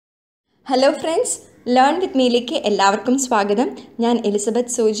Hello friends, learn with മീയിലേക്ക് എല്ലാവർക്കും സ്വാഗതം. ഞാൻ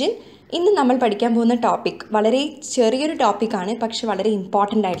എലിസബത്ത് സോജിൻ. ഇന്ന് നമ്മൾ പഠിക്കാൻ പോകുന്ന ടോപ്പിക് വളരെ ചെറിയൊരു ടോപ്പിക്കാണ്, പക്ഷെ വളരെ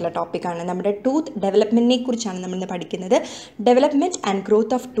ഇമ്പോർട്ടൻ്റ് ആയിട്ടുള്ള ടോപ്പിക്കാണ്. നമ്മുടെ ടൂത്ത് ഡെവലപ്മെൻറ്റിനെ കുറിച്ചാണ് നമ്മളിന്ന് പഠിക്കുന്നത്. Development and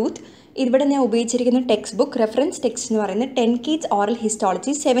growth of tooth. ഇവിടെ ഞാൻ ഉപയോഗിച്ചിരിക്കുന്ന ടെക്സ്റ്റ് ബുക്ക്, റെഫറൻസ് ടെക്സ്റ്റ് എന്ന് പറയുന്നത് 10 Kids oral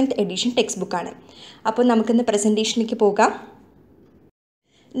histology 7th edition text ബുക്കാണ്. അപ്പോൾ നമുക്കിന്ന് പ്രസൻറ്റേഷനിലേക്ക് പോകാം.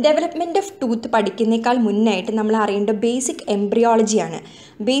 ഡെവലപ്മെൻറ്റ് ഓഫ് ടൂത്ത് പഠിക്കുന്നേക്കാൾ മുന്നായിട്ട് നമ്മൾ അറിയേണ്ട ബേസിക് എംബ്രിയോളജിയാണ്.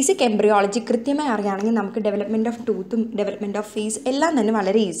 ബേസിക് എംബ്രിയോളജി കൃത്യമായി അറിയുകയാണെങ്കിൽ നമുക്ക് development of ടൂത്തും development of phase എല്ലാം തന്നെ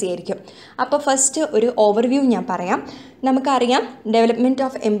വളരെ ഈസി ആയിരിക്കും. അപ്പോൾ ഫസ്റ്റ് ഒരു ഓവർവ്യൂ ഞാൻ പറയാം. നമുക്കറിയാം ഡെവലപ്മെൻറ്റ്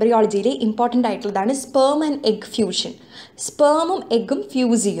ഓഫ് എംബ്രിയോളജിയിൽ ഇമ്പോർട്ടൻ്റ് ആയിട്ടുള്ളതാണ് sperm and egg fusion. സ്പേമും എഗ്ഗും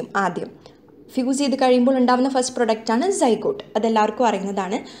fuse ചെയ്യും. ആദ്യം ഫ്യൂസ് ചെയ്ത് കഴിയുമ്പോൾ ഉണ്ടാകുന്ന ഫസ്റ്റ് പ്രൊഡക്റ്റാണ് സൈഗോട്ട്. അതെല്ലാവർക്കും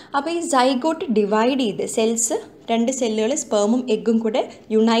അറിയുന്നതാണ്. അപ്പോൾ ഈ സൈഗോട്ട് ഡിവൈഡ് ചെയ്ത് സെൽസ്, രണ്ട് സെല്ലുകൾ സ്പേമും എഗ്ഗും കൂടെ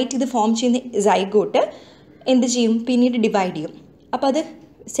യുണൈറ്റ് ചെയ്ത് ഫോം ചെയ്യുന്ന സൈഗോട്ട് എന്ത് ചെയ്യും? പിന്നീട് ഡിവൈഡ് ചെയ്യും. അപ്പോൾ അത്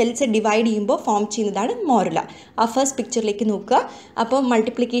സെൽസ് ഡിവൈഡ് ചെയ്യുമ്പോൾ ഫോം ചെയ്യുന്നതാണ് മോറുല. ആ ഫസ്റ്റ് പിക്ചറിലേക്ക് നോക്കുക. അപ്പോൾ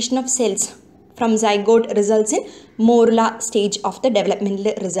multiplication of cells from zygote results in morula stage of the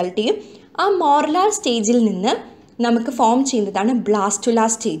ഡെവലപ്മെൻറ്റിൽ result ചെയ്യും. ആ മോറുല സ്റ്റേജിൽ നിന്ന് നമുക്ക് ഫോം ചെയ്യുന്നതാണ് ബ്ലാസ്റ്റുല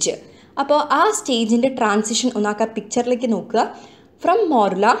സ്റ്റേജ്. അപ്പോൾ ആ സ്റ്റേജിൻ്റെ ട്രാൻസിഷൻ ഒന്നാക്കുക. പിക്ചറിലേക്ക് നോക്കുക. ഫ്രം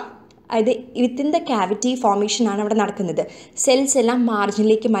മോറുല, അതായത് വിത്തിൻ ദ ക്യാവിറ്റി ഫോർമേഷനാണ് അവിടെ നടക്കുന്നത്. സെൽസ് എല്ലാം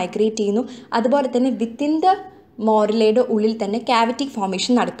മാർജിനിലേക്ക് മൈഗ്രേറ്റ് ചെയ്യുന്നു. അതുപോലെ തന്നെ വിത്തിൻ ദ മോറുലയുടെ ഉള്ളിൽ തന്നെ ക്യാവിറ്റി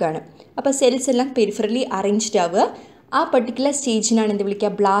ഫോർമേഷൻ നടക്കുകയാണ്. അപ്പോൾ സെൽസ് എല്ലാം പെരിഫറലി അറേഞ്ച്ഡ് ആവുക. ആ പെർട്ടിക്കുലർ സ്റ്റേജിനാണ് എന്ത്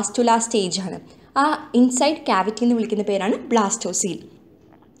വിളിക്കുക? ബ്ലാസ്റ്റുല സ്റ്റേജാണ്. ആ ഇൻസൈഡ് ക്യാവിറ്റി എന്ന് വിളിക്കുന്ന പേരാണ് ബ്ലാസ്റ്റോസീൽ.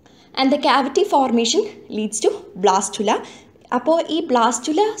 And the cavity formation leads to blastula. അപ്പോൾ ഈ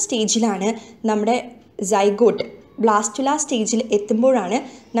ബ്ലാസ്റ്റുല സ്റ്റേജിലാണ് നമ്മുടെ സൈഗോട്ട് ബ്ലാസ്റ്റുല സ്റ്റേജിൽ എത്തുമ്പോഴാണ്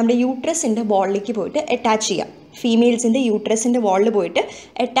നമ്മുടെ യൂട്രസിൻ്റെ വാളിലേക്ക് പോയിട്ട് അറ്റാച്ച് ചെയ്യുക. ഫീമെയിൽസിൻ്റെ യൂട്രസിൻ്റെ വാളിൽ പോയിട്ട്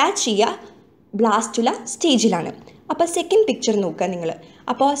അറ്റാച്ച് ചെയ്യുക ബ്ലാസ്റ്റുല സ്റ്റേജിലാണ്. അപ്പോൾ സെക്കൻഡ് പിക്ചർ നോക്കുക നിങ്ങൾ.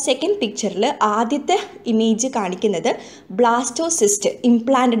 അപ്പോൾ സെക്കൻഡ് പിക്ചറിൽ ആദ്യത്തെ ഇമേജ് കാണിക്കുന്നത് ബ്ലാസ്റ്റോസിസ്റ്റ്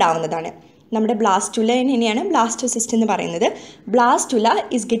ഇംപ്ലാന്റഡ് ആവുന്നതാണ്. നമ്മുടെ ബ്ലാസ്റ്റുലിനെയാണ് ബ്ലാസ്റ്റോസിസ്റ്റ് എന്ന് പറയുന്നത്. Blastula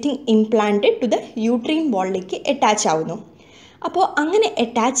is getting implanted to the uterine വാളിലേക്ക് attach ആവുന്നു. അപ്പോൾ അങ്ങനെ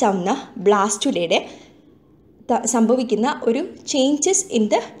അറ്റാച്ച് ആവുന്ന ബ്ലാസ്റ്റുലയുടെ സംഭവിക്കുന്ന ഒരു changes in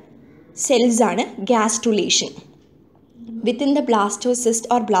the സെൽസാണ് ഗാസ്ട്രുലേഷൻ. Within the blastocyst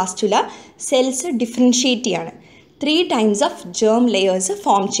or blastula cells differentiate ചെയ്യാണ്. 3 types of germ layers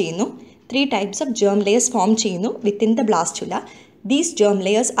form ചെയ്യുന്നു. 3 types of germ layers form ചെയ്യുന്നു within the blastula. These germ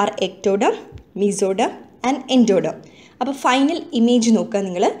layers R ectoderm, mesoderm and endoderm. അപ്പോൾ final image നോക്കുക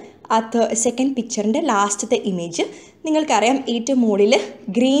നിങ്ങൾ. ആ second പിക്ചറിൻ്റെ ലാസ്റ്റത്തെ image നിങ്ങൾക്കറിയാം. ഏറ്റവും മുകളിൽ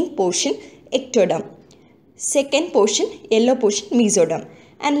green portion ectoderm, second portion yellow portion mesoderm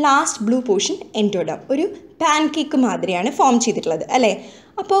and last blue portion endoderm. ഒരു പാൻ കേക്ക് മാതിരിയാണ് ഫോം ചെയ്തിട്ടുള്ളത് അല്ലേ?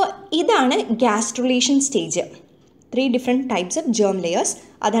 അപ്പോൾ ഇതാണ് ഗാസ്ട്രുലേഷൻ stage. 3 different types of germ layers,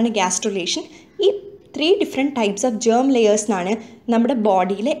 അതാണ് ഗാസ്ട്രുലേഷൻ. ഈ 3 different types ഓഫ് ജേം ലെയേഴ്സിനാണ് നമ്മുടെ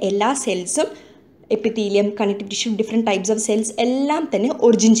ബോഡിയിലെ എല്ലാ സെൽസും, epithelium, connective tissue, different types of cells എല്ലാം തന്നെ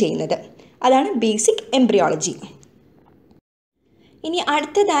ഒറിജിൻ ചെയ്യുന്നത്. അതാണ് ബേസിക് എംബ്രിയോളജി. ഇനി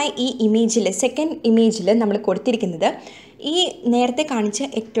അടുത്തതായി ഈ ഇമേജിൽ, സെക്കൻഡ് ഇമേജിൽ നമ്മൾ കൊടുത്തിരിക്കുന്നത് ഈ നേരത്തെ കാണിച്ച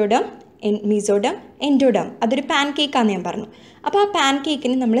എക്ടോഡം, മീസോഡം, എൻഡോഡം, അതൊരു പാൻ കേക്കാണെന്ന് ഞാൻ പറഞ്ഞു. അപ്പോൾ ആ പാൻ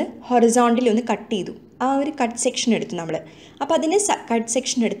കേക്കിന് നമ്മൾ ഹൊറിസോണ്ടലി ഒന്ന് കട്ട് ചെയ്തു. ആ ഒരു കട്ട് സെക്ഷൻ എടുത്തു നമ്മൾ. അപ്പോൾ അതിന് കട്ട്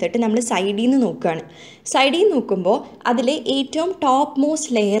സെക്ഷൻ എടുത്തിട്ട് നമ്മൾ സൈഡിൽ നിന്ന് നോക്കുകയാണ്. സൈഡിൽ നിന്ന് നോക്കുമ്പോൾ അതിൽ ഏറ്റവും ടോപ്പ്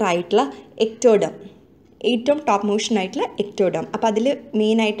മോസ്റ്റ് ലെയർ ആയിട്ടുള്ള എക്ടോഡം, ഏറ്റവും ടോപ്പ് മോഷൻ ആയിട്ടുള്ള എക്ടോഡം. അപ്പോൾ അതിൽ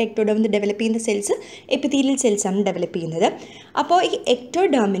മെയിനായിട്ട് എക്ടോഡം ഡെവലപ്പ് ചെയ്യുന്ന സെൽസ് എപ്പിത്തീലിയൽ സെൽസാണ് ഡെവലപ്പ് ചെയ്യുന്നത്. അപ്പോൾ ഈ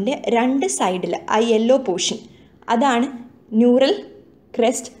എക്ടോഡമിൻ്റെ 2 സൈഡിൽ ആ യെല്ലോ പോർഷൻ, അതാണ് ന്യൂറൽ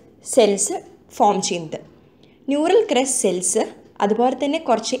ക്രെസ്റ്റ് സെൽസ് ഫോം ചെയ്യുന്നത്. ന്യൂറൽ ക്രെസ്റ്റ് സെൽസ് അതുപോലെ തന്നെ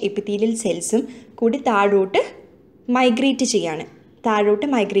കുറച്ച് എപ്പിത്തീലിയൽ സെൽസും കൂടി താഴോട്ട് മൈഗ്രേറ്റ് ചെയ്യാണ്. താഴോട്ട്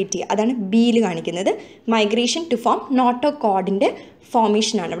മൈഗ്രേറ്റ് ചെയ്യുക, അതാണ് ബിയിൽ കാണിക്കുന്നത്. Migration to form നോട്ടോകോഡിൻ്റെ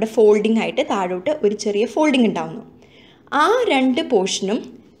ഫോർമേഷനാണ്. അവിടെ ഫോൾഡിംഗ് ആയിട്ട് താഴോട്ട് ഒരു ചെറിയ ഫോൾഡിംഗ് ഉണ്ടാകുന്നു. ആ 2 പോർഷനും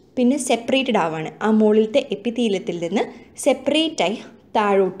പിന്നെ സെപ്പറേറ്റഡ് ആവുകയാണ്. ആ മുകളിലത്തെ എപ്പിത്തീലിയത്തിൽ നിന്ന് സെപ്പറേറ്റായി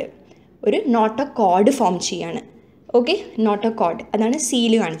താഴോട്ട് ഒരു നോട്ടോകോഡ് ഫോം ചെയ്യാണ്. ഓക്കെ, നോട്ടോകോഡ്, അതാണ്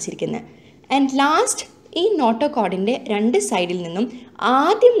സീല് കാണിച്ചിരിക്കുന്നത്. ആൻഡ് ലാസ്റ്റ് ഈ നോട്ടോകോഡിൻ്റെ 2 സൈഡിൽ നിന്നും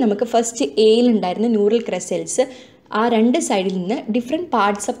ആദ്യം നമുക്ക് ഫസ്റ്റ് എയിലുണ്ടായിരുന്ന ന്യൂറൽ ക്രെസ്റ്റ് സെൽസ് ആ 2 സൈഡിൽ നിന്ന് different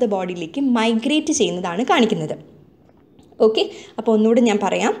parts of the ബോഡിയിലേക്ക് migrate ചെയ്യുന്നതാണ് കാണിക്കുന്നത്. ഓക്കെ, അപ്പോൾ ഒന്നുകൂടി ഞാൻ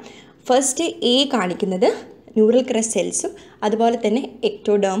പറയാം. ഫസ്റ്റ് എ കാണിക്കുന്നത് ന്യൂറൽ ക്രെസ്റ്റ് സെൽസും അതുപോലെ തന്നെ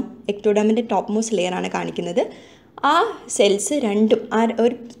എക്ടോഡമിൻ്റെ ടോപ്പ് മോസ്റ്റ് ലെയറാണ് കാണിക്കുന്നത്. ആ സെൽസ് രണ്ടും ആ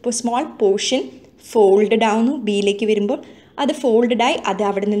ഒരു സ്മോൾ പോർഷൻ ഫോൾഡഡ് ആവുന്നു. ബിയിലേക്ക് വരുമ്പോൾ അത് ഫോൾഡഡായി അത്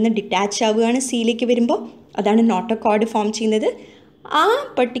അവിടെ നിന്ന് ഡിറ്റാച്ച് ആവുകയാണ്. സിയിലേക്ക് വരുമ്പോൾ അതാണ് നോട്ടോകോഡ് ഫോം ചെയ്യുന്നത്. ആ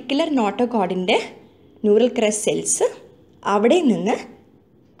പെർട്ടിക്കുലർ നോട്ടോകോഡിൻ്റെ ന്യൂറൽ ക്രെസ്റ്റ് സെൽസ് അവിടെ നിന്ന്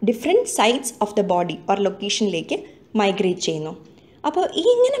different sides of the body or ലൊക്കേഷനിലേക്ക് migrate ചെയ്യുന്നു. അപ്പോൾ ഈ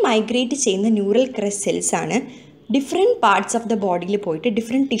ഇങ്ങനെ മൈഗ്രേറ്റ് ചെയ്യുന്ന neural crest സെൽസാണ് different parts of the ബോഡിയിൽ പോയിട്ട്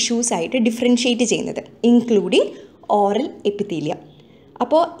ഡിഫറെൻറ്റ് ടിഷ്യൂസായിട്ട് ഡിഫറൻഷ്യേറ്റ് ചെയ്യുന്നത്, ഇൻക്ലൂഡിങ് ഓറൽ എപ്പിത്തീലിയ.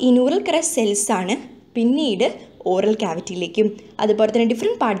 അപ്പോൾ ഈ ന്യൂറൽ ക്രസ്റ്റ് സെൽസാണ് പിന്നീട് ഓറൽ ക്യാവിറ്റിയിലേക്കും അതുപോലെ തന്നെ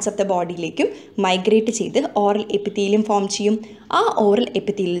different parts of the ബോഡിയിലേക്കും migrate ചെയ്ത് ഓറൽ എപ്പിത്തീലിയം ഫോം ചെയ്യും. ആ ഓറൽ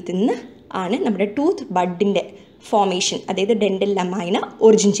എപ്പിത്തീലിയത്തിൽ നിന്ന് ആണ് നമ്മുടെ ടൂത്ത് ബഡിൻ്റെ ഫോമേഷൻ, അതായത് ഡെൻ്റൽ ലമൈന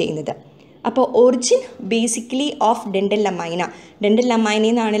ഒറിജിൻ ചെയ്യുന്നത്. അപ്പോൾ ഒറിജിൻ ബേസിക്കലി ഓഫ് ഡെൻ്റൽ ലമൈനയിൽ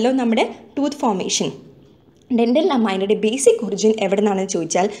നിന്നാണല്ലോ നമ്മുടെ tooth formation. Dental ലമൈനയുടെ basic origin എവിടെ നിന്നാണെന്ന്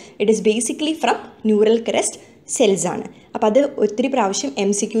ചോദിച്ചാൽ it is basically from neural crest cells ആണ്. അപ്പോൾ അത് ഒത്തിരി പ്രാവശ്യം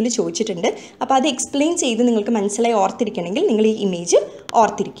MCQയിൽ ചോദിച്ചിട്ടുണ്ട്. അപ്പോൾ അത് എക്സ്പ്ലെയിൻ ചെയ്ത് നിങ്ങൾക്ക് മനസ്സിലായി ഓർത്തിരിക്കണമെങ്കിൽ നിങ്ങൾ ഈ ഇമേജ്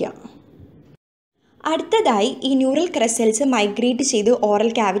ഓർത്തിരിക്കുക. അടുത്തതായി ഈ ന്യൂറൽ ക്രസ്റ്റ് സെൽസ് മൈഗ്രേറ്റ് ചെയ്ത് ഓറൽ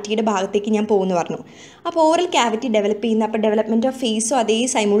ക്യാവിറ്റിയുടെ ഭാഗത്തേക്ക് ഞാൻ പോകുന്നു പറഞ്ഞു. അപ്പോൾ ഓറൽ ക്യാവിറ്റി ഡെവലപ്പ് ചെയ്യുന്ന അപ്പോൾ ഡെവലപ്മെൻറ്റ് ഓഫ് ഫേസും അതേ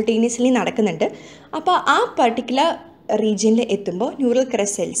സൈമിൾട്ടേനിയസ്ലി നടക്കുന്നുണ്ട്. അപ്പോൾ ആ പർട്ടിക്കുലർ റീജിയനിൽ എത്തുമ്പോൾ neural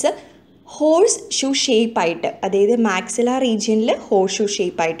crest cells horse shoe ഷേപ്പായിട്ട്, അതായത് മാക്സിലാർ റീജിയനിൽ horse shoe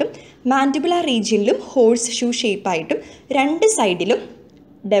ഷേപ്പായിട്ടും mandibular റീജിയനിലും horse shoe ഷേപ്പായിട്ടും രണ്ട് സൈഡിലും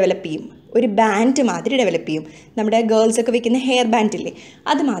ഡെവലപ്പ് ചെയ്യും. ഒരു ബാൻഡ് മാതിരി ഡെവലപ്പ് ചെയ്യും. നമ്മുടെ ഗേൾസൊക്കെ വെക്കുന്ന ഹെയർ ബാൻഡില്ലേ,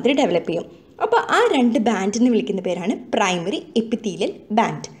 അതുമാതിരി ഡെവലപ്പ് ചെയ്യും. അപ്പോൾ ആ രണ്ട് ബാൻഡിനെ വിളിക്കുന്ന പേരാണ് പ്രൈമറി എപ്പിത്തീലിയൽ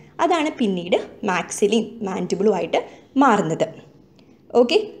ബാൻഡ്. അതാണ് പിന്നീട് മാക്സിലയും മാൻഡിബിളുമായിട്ട് മാറുന്നത്.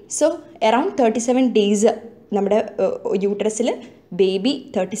 ഓക്കെ, സോ അറൗണ്ട് 37 ഡേയ്സ് നമ്മുടെ യൂട്രസിൽ ബേബി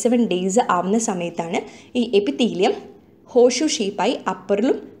 37 ഡേയ്സ് ആവുന്ന സമയത്താണ് ഈ എപ്പിത്തീലിയം ഹോഴ്സ് ഷേപ്പായി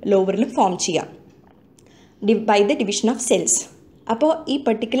അപ്പറിലും ലോവറിലും ഫോം ചെയ്യാം by the division of cells. അപ്പോൾ ഈ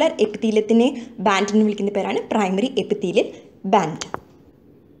പർട്ടിക്കുലർ എപ്പിത്തീലിയത്തിനെ ബാൻഡിനെ വിളിക്കുന്ന പേരാണ് പ്രൈമറി എപ്പിത്തീലിയൽ ബാൻഡ്.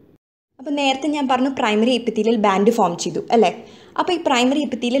 അപ്പോൾ നേരത്തെ ഞാൻ പറഞ്ഞു പ്രൈമറി എപ്പിത്തീലിയൽ ബാൻഡ് ഫോം ചെയ്തു അല്ലേ. അപ്പോൾ ഈ പ്രൈമറി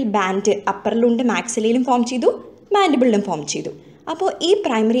എപ്പിത്തീലിയൽ ബാൻഡ് അപ്പറിലുണ്ട്, മാക്സിലയിലും ഫോം ചെയ്തു, മാൻഡിബിളിലും ഫോം ചെയ്തു. അപ്പോൾ ഈ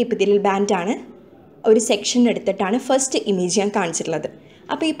പ്രൈമറി എപ്പിത്തീലിയൽ ബാൻഡാണ് ഒരു സെക്ഷൻ എടുത്തിട്ടാണ് ഫസ്റ്റ് ഇമേജ് ഞാൻ കാണിച്ചിട്ടുള്ളത്.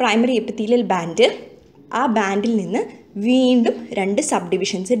 അപ്പോൾ ഈ പ്രൈമറി എപ്പിത്തീലിയൽ ബാൻഡ് ആ ബാൻഡിൽ നിന്ന് വീണ്ടും 2 സബ്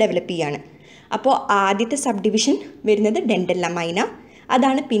ഡിവിഷൻസ് ഡെവലപ്പ് ചെയ്യാണ്. അപ്പോൾ ആദ്യത്തെ സബ് ഡിവിഷൻ വരുന്നത് ഡെൻ്റൽ ലമൈന,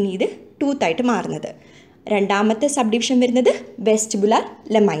 അതാണ് പിന്നീട് ടൂത്തായിട്ട് മാറുന്നത്. രണ്ടാമത്തെ സബ് ഡിവിഷൻ വരുന്നത് വെസ്റ്റിബുലാർ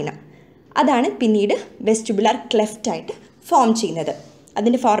ലമൈന, അതാണ് പിന്നീട് വെസ്റ്റിബുലാർ ക്ലെഫ്റ്റായിട്ട് ഫോം ചെയ്യുന്നത്.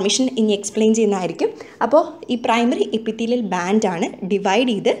 അതിൻ്റെ ഫോർമേഷൻ ഇനി എക്സ്പ്ലെയിൻ ചെയ്യുന്നതായിരിക്കും. അപ്പോൾ ഈ പ്രൈമറി എപ്പിത്തീലിയൽ ബാൻഡാണ് ഡിവൈഡ്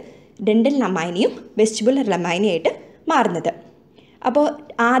ചെയ്ത് ഡെൻ്റൽ ലമൈനയും വെസ്റ്റിബുലർ ലമൈനയായിട്ട് മാറുന്നത്. അപ്പോൾ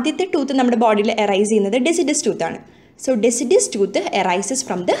ആദ്യത്തെ ടൂത്ത് നമ്മുടെ ബോഡിയിൽ എറൈസ് ചെയ്യുന്നത് deciduous ടൂത്താണ്. So deciduous tooth arises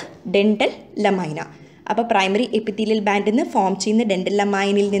from the dental ലമൈന. അപ്പോൾ പ്രൈമറി എപ്പിത്തീലിയൽ ബാൻഡിൽ നിന്ന് ഫോം ചെയ്യുന്ന ഡെൻ്റൽ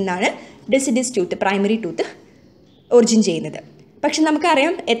ലമൈനയിൽ നിന്നാണ് deciduous tooth, primary tooth origin ചെയ്യുന്നത്. പക്ഷെ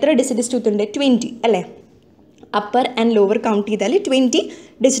നമുക്കറിയാം എത്ര ഡെസിഡസ് ടൂത്ത് ഉണ്ട്? 20 അല്ലേ. അപ്പർ ആൻഡ് ലോവർ കൗണ്ട് ചെയ്താൽ 20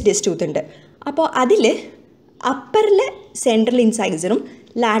 ഡെസിഡസ് ടൂത്ത് ഉണ്ട്. അപ്പോൾ അതിൽ അപ്പറിലെ സെൻട്രൽ ഇൻസൈസറും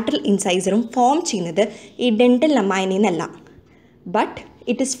ലാറ്ററൽ ഇൻസൈസറും ഫോം ചെയ്യുന്നത് ഈ ഡെൻ്റൽ ലമൈനയിൽ നിന്നല്ല, but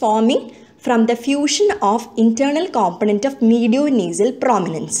it is forming from the fusion of internal component of മീഡിയോ nasal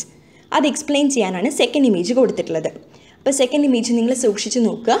prominence. അത് എക്സ്പ്ലെയിൻ ചെയ്യാനാണ് സെക്കൻഡ് ഇമേജ് കൊടുത്തിട്ടുള്ളത്. അപ്പോൾ സെക്കൻഡ് ഇമേജ് നിങ്ങൾ സൂക്ഷിച്ച്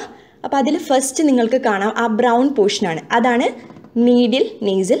നോക്കുക. അപ്പോൾ അതിൽ ഫസ്റ്റ് നിങ്ങൾക്ക് കാണാം ആ ബ്രൗൺ പോർഷനാണ്, അതാണ് മീഡിയൽ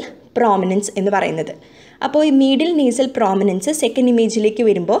നേസൽ പ്രോമിനൻസ് എന്ന് പറയുന്നത്. അപ്പോൾ ഈ മീഡിയൽ നേസൽ പ്രോമിനൻസ് സെക്കൻഡ് ഇമേജിലേക്ക്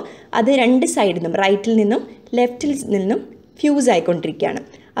വരുമ്പോൾ അത് രണ്ട് സൈഡിൽ നിന്നും, റൈറ്റിൽ നിന്നും ലെഫ്റ്റിൽ നിന്നും ഫ്യൂസ് ആയിക്കൊണ്ടിരിക്കുകയാണ്.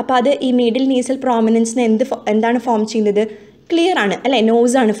 അപ്പോൾ അത് ഈ മീഡിയൽ നേസൽ പ്രോമിനൻസിന് എന്താണ് ഫോം ചെയ്യുന്നത്? ക്ലിയർ ആണ് അല്ലേ,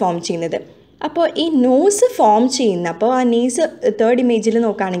 നോസാണ് ഫോം ചെയ്യുന്നത്. അപ്പോൾ ഈ നോസ് ഫോം ചെയ്യുന്ന, അപ്പോൾ ആ നേസ് തേർഡ് ഇമേജിൽ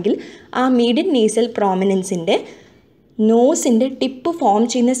നോക്കുകയാണെങ്കിൽ ആ മീഡിയൽ നേസൽ പ്രോമിനൻസിൻ്റെ നോസിൻ്റെ ടിപ്പ് ഫോം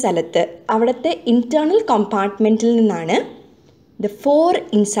ചെയ്യുന്ന സ്ഥലത്ത് അവിടുത്തെ ഇൻറ്റേർണൽ കമ്പാർട്ട്മെൻറ്റിൽ നിന്നാണ് ദ 4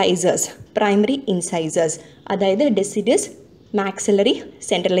 ഇൻസൈസേഴ്സ്, പ്രൈമറി ഇൻസൈസേഴ്സ്, അതായത് deciduous maxillary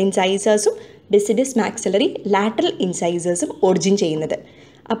central ഇൻസൈസേഴ്സും deciduous maxillary lateral ഇൻസൈസേഴ്സും origin ചെയ്യുന്നത്.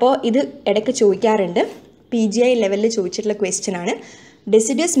 അപ്പോൾ ഇത് ഇടയ്ക്ക് ചോദിക്കാറുണ്ട്, PGI ലെവലിൽ ചോദിച്ചിട്ടുള്ള ക്വസ്റ്റ്യൻ ആണ്.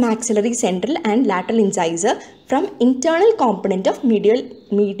 Deciduous maxillary central and lateral incisor from internal component of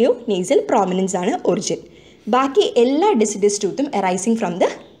മീഡിയോ nasal prominence ആണ് ഒറിജിൻ. ബാക്കി എല്ലാ deciduous ടൂത്തും arising from the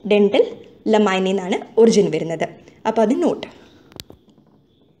dental ലമൈനയിൽ നിന്നാണ് ഒറിജിൻ വരുന്നത്. അപ്പോൾ അത് not.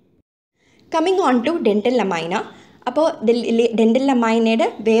 Coming on to dental ലമൈന. അപ്പോൾ ഡെൻ്റൽ ലമൈനയുടെ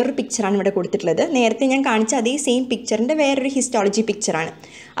വേറൊരു പിക്ചറാണ് ഇവിടെ കൊടുത്തിട്ടുള്ളത്. നേരത്തെ ഞാൻ കാണിച്ച അതേ സെയിം പിക്ചറിൻ്റെ വേറൊരു ഹിസ്റ്റോളജി പിക്ചറാണ്.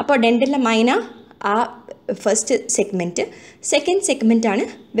 അപ്പോൾ ഡെൻ്റൽ ലമൈന ആ ഫസ്റ്റ് സെഗ്മെൻറ്റ്, സെക്കൻഡ് സെഗ്മെൻറ്റാണ്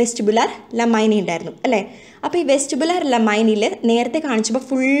വെസ്റ്റിബുലാർ ലമൈന ഉണ്ടായിരുന്നു അല്ലേ. അപ്പോൾ ഈ വെസ്റ്റിബുലാർ ലമൈനയിൽ നേരത്തെ കാണിച്ചപ്പോൾ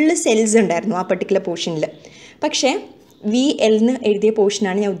ഫുള്ള് സെൽസ് ഉണ്ടായിരുന്നു ആ പർട്ടിക്കുലർ പോർഷനിൽ. പക്ഷേ VL എന്ന് എഴുതിയ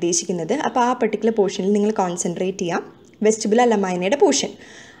പോർഷനാണ് ഞാൻ ഉദ്ദേശിക്കുന്നത്. അപ്പോൾ ആ പർട്ടിക്കുലർ പോർഷനിൽ നിങ്ങൾ കോൺസെൻട്രേറ്റ് ചെയ്യാം, വെസ്റ്റിബുലാർ ലമൈനയുടെ പോർഷൻ.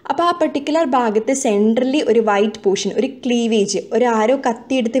 അപ്പോൾ ആ പർട്ടിക്കുലർ ഭാഗത്ത് സെൻട്രലി ഒരു വൈറ്റ് പോർഷൻ, ഒരു ക്ലീവേജ്, ഒരു ആരോ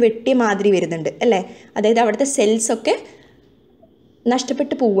കത്തിയെടുത്ത് വെട്ടിയ മാതിരി വരുന്നുണ്ട് അല്ലേ. അതായത് അവിടുത്തെ സെൽസൊക്കെ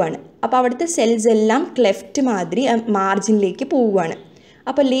നഷ്ടപ്പെട്ട് പോവുകയാണ്. അപ്പോൾ അവിടുത്തെ സെൽസ് എല്ലാം ക്ലെഫ്റ്റ് മാതിരി മാർജിനിലേക്ക് പോവുകയാണ്.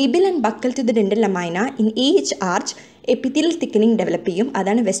 അപ്പോൾ label and buccal to the dental ലമൈന in each arch epithelial thickening develop ചെയ്യും.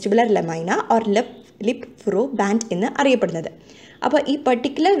 അതാണ് വെസ്റ്റിബുലർ ലമൈന ഓർ ലിപ് ഫുറോ ബാൻഡ് എന്ന് അറിയപ്പെടുന്നത്. അപ്പോൾ ഈ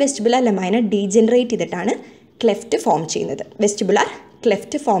പെർട്ടിക്കുലർ വെസ്റ്റിബുലർ ലമൈന ഡീജനറേറ്റ് ചെയ്തിട്ടാണ് ക്ലെഫ്റ്റ് ഫോം ചെയ്യുന്നത്, വെസ്റ്റിബുലർ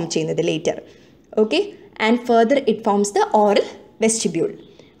ക്ലെഫ്റ്റ് ഫോം ചെയ്യുന്നത് later. Okay, and further it forms the oral vestibule.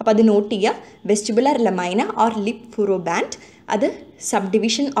 അപ്പോൾ അത് നോട്ട് ചെയ്യുക. വെസ്റ്റിബുലർ ലമൈന ഓർ ലിപ് ഫുറോ ബാൻഡ് അത് sub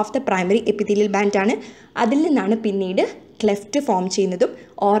division of the primary epithelial band ആണ്. അതിൽ നിന്നാണ് പിന്നീട് ക്ലെഫ്റ്റ് ഫോം ചെയ്യുന്നതും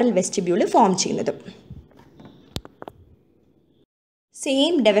ഓറൽ വെസ്റ്റിബ്യൂൾ ഫോം ചെയ്യുന്നതും.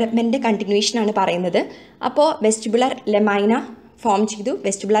 സെയിം ഡെവലപ്മെൻറ്റ് കണ്ടിന്യൂഷനാണ് പറയുന്നത്. അപ്പോൾ വെസ്റ്റിബുലർ ലമൈന ഫോം ചെയ്തു,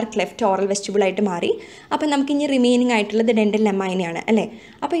 വെസ്റ്റിബുലർ ക്ലെഫ്റ്റ് ഓറൽ വെസ്റ്റിബിളായിട്ട് മാറി. അപ്പോൾ നമുക്കിനി റിമൈനിങ് ആയിട്ടുള്ളത് ഡെൻ്റൽ ലമൈനയാണ് അല്ലേ.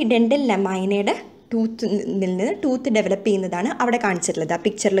 അപ്പോൾ ഈ ഡെൻ്റൽ ലമൈനയുടെ ടൂത്ത് ഡെവലപ്പ് ചെയ്യുന്നതാണ് അവിടെ കാണിച്ചിട്ടുള്ളത്, ആ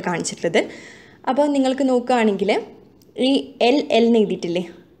പിക്ചറിൽ കാണിച്ചിട്ടുള്ളത്. അപ്പോൾ നിങ്ങൾക്ക് നോക്കുകയാണെങ്കിൽ ഈ എൽ എന്ന് എഴുതിയിട്ടില്ലേ,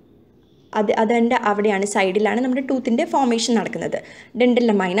 അതിൻ്റെ അവിടെയാണ്, സൈഡിലാണ് നമ്മുടെ ടൂത്തിൻ്റെ ഫോർമേഷൻ നടക്കുന്നത്, ഡെൻ്റൽ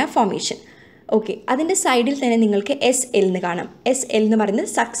ലമൈന ഫോർമേഷൻ. ഓക്കെ, അതിൻ്റെ സൈഡിൽ തന്നെ നിങ്ങൾക്ക് എസ് എൽ എന്ന് കാണാം. എസ് എൽ എന്ന്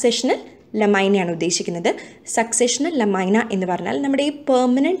പറയുന്നത് സക്സഷണൽ ലമൈനയാണ് ഉദ്ദേശിക്കുന്നത്. സക്സഷണൽ ലമൈന എന്ന് പറഞ്ഞാൽ നമ്മുടെ ഈ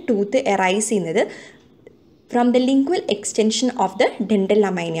പെർമനൻറ്റ് ടൂത്ത് എറൈസ് ചെയ്യുന്നത് from the lingual extension of the dental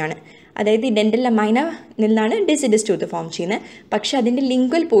ലമൈനയാണ്. അതായത് ഈ ഡെൻ്റൽ ലമൈന നിന്നാണ് ഡെസിഡസ് ടൂത്ത് ഫോം ചെയ്യുന്നത്. പക്ഷേ അതിൻ്റെ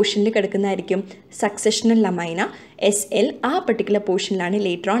ലിംഗ്വൽ പോർഷനിൽ കിടക്കുന്നതായിരിക്കും സക്സഷണൽ ലമൈന എസ് എൽ. ആ പെർട്ടിക്കുലർ പോർഷനിലാണ്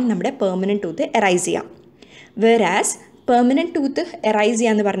ലേറ്റർ ഓൺ നമ്മുടെ പെർമനൻറ്റ് ടൂത്ത് എറൈസ് ചെയ്യുക. വേറാസ് പെർമനൻറ്റ് ടൂത്ത് എറൈസ്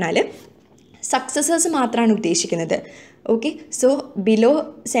ചെയ്യുക എന്ന് പറഞ്ഞാൽ സക്സസേഴ്സ് മാത്രമാണ് ഉദ്ദേശിക്കുന്നത്. Okay, so below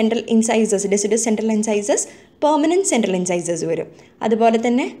central ഇൻസൈസേഴ്സ്, deciduous central ഇൻസൈസേഴ്സ്, permanent central ഇൻസൈസേഴ്സ് വരും. അതുപോലെ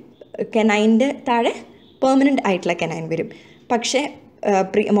തന്നെ കെനൈൻ്റെ താഴെ പെർമനൻറ്റ് ആയിട്ടുള്ള കെനൈൻ വരും. പക്ഷേ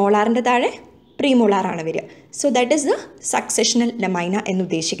മോളാറിൻ്റെ താഴെ പ്രീമോളാറാണ് വരിക. സോ ദാറ്റ് ഈസ് ദ സക്സഷണൽ ലമൈന എന്ന്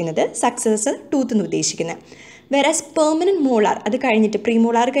ഉദ്ദേശിക്കുന്നത്, സക്സസർ ടൂത്ത് എന്ന് ഉദ്ദേശിക്കുന്നത്. വേറാസ് പെർമനൻറ്റ് മോളാർ, അത് കഴിഞ്ഞിട്ട്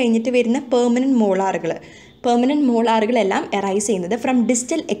പ്രീമോളാർ കഴിഞ്ഞിട്ട് വരുന്ന പെർമനൻറ്റ് മോളാറുകളെല്ലാം എറൈസ് ചെയ്യുന്നത് from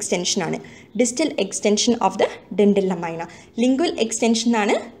distal എക്സ്റ്റൻഷനാണ്. Distal extension of the dental ലമൈന. Lingual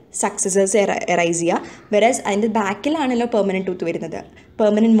എക്സ്റ്റൻഷനാണ് successors arise ചെയ്യുക. വെറാസ് അതിൻ്റെ ബാക്കിലാണല്ലോ പെർമനൻറ്റ് ടൂത്ത് വരുന്നത്,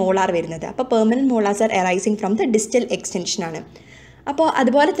 പെർമനൻറ്റ് മോളാർ വരുന്നത്. അപ്പോൾ permanent molars R arising from the distal എക്സ്റ്റൻഷനാണ്. അപ്പോൾ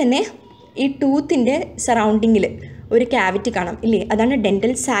അതുപോലെ തന്നെ ഈ ടൂത്തിൻ്റെ സറൗണ്ടിങ്ങിൽ ഒരു ക്യാവിറ്റി കാണാം ഇല്ലേ, അതാണ്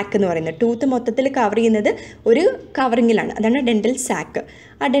ഡെൻ്റൽ സാക്ക് എന്ന് പറയുന്നത്. ടൂത്ത് മൊത്തത്തിൽ കവർ ചെയ്യുന്നത് ഒരു കവറിങ്ങിലാണ്, അതാണ് ഡെൻ്റൽ സാക്ക്.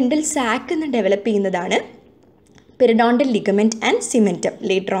 ആ ഡെൻ്റൽ സാക്ക് എന്ന് ഡെവലപ്പ് ചെയ്യുന്നതാണ് periodontal ligament and cementum.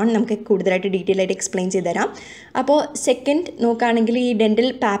 Later on നമുക്ക് കൂടുതലായിട്ട് ഡീറ്റെയിൽ ആയിട്ട് എക്സ്പ്ലെയിൻ ചെയ്ത് തരാം. അപ്പോൾ സെക്കൻഡ് നോക്കുകയാണെങ്കിൽ ഈ ഡെൻ്റൽ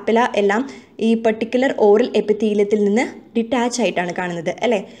പാപ്പില എല്ലാം ഈ പെർട്ടിക്കുലർ ഓറൽ എപ്പിത്തീലിയത്തിൽ നിന്ന് ഡിറ്റാച്ച് ആയിട്ടാണ് കാണുന്നത്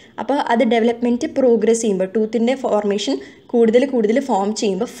അല്ലേ. അപ്പോൾ അത് ഡെവലപ്മെൻറ്റ് പ്രോഗ്രസ് ചെയ്യുമ്പോൾ ടൂത്തിൻ്റെ ഫോർമേഷൻ കൂടുതൽ ഫോം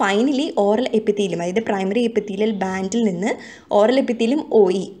ചെയ്യുമ്പോൾ ഫൈനലി ഓറൽ എപ്പിത്തീലിയം, അതായത് പ്രൈമറി എപ്പിത്തീലിയൽ ബാൻഡിൽ നിന്ന് oral epithelium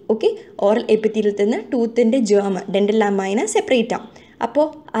OE, okay, oral എപ്പിത്തീലിയത്തിൽ നിന്ന് ടൂത്തിൻ്റെ ജേം ഡെൻ്റൽ ലമൈന സെപ്പറേറ്റ് ആവും. അപ്പോൾ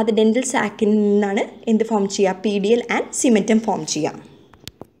അത് ഡെൻ്റൽ സാക്കിൽ നിന്നാണ് എന്ത് ഫോം ചെയ്യുക, PDL ആൻഡ് സിമെൻറ്റം ഫോം ചെയ്യുക.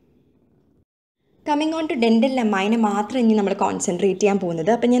 കമ്മിങ് ഓൺ ടു ഡെൻ്റൽ ലമൈന മാത്രം ഇനി നമ്മൾ കോൺസെൻട്രേറ്റ് ചെയ്യാൻ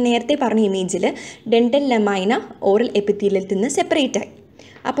പോകുന്നത്. അപ്പോൾ ഞാൻ നേരത്തെ പറഞ്ഞ ഇമേജിൽ ഡെൻ്റൽ ലമൈന ഓറൽ എപ്പിത്തീലിയത്തിൽ നിന്ന് സെപ്പറേറ്റ് ആയി.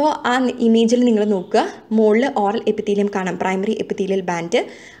 അപ്പോൾ ആ ഇമേജിൽ നിങ്ങൾ നോക്കുക, മുകളിൽ ഓറൽ എപ്പിത്തീലിയം കാണാം, പ്രൈമറി എപ്പിത്തീലിയൽ ബാൻഡ്.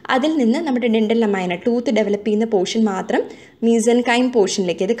 അതിൽ നിന്ന് നമ്മുടെ ഡെൻ്റൽ ലമൈന ടൂത്ത് ഡെവലപ്പ് ചെയ്യുന്ന പോർഷൻ മാത്രം മീസൻകൈം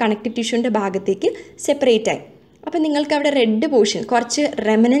പോർഷനിലേക്ക്, അത് കണക്റ്റീവ് ടിഷ്യൂവിൻ്റെ ഭാഗത്തേക്ക് സെപ്പറേറ്റ് ആയി. അപ്പോൾ നിങ്ങൾക്ക് അവിടെ റെഡ് പോർഷൻ, കുറച്ച്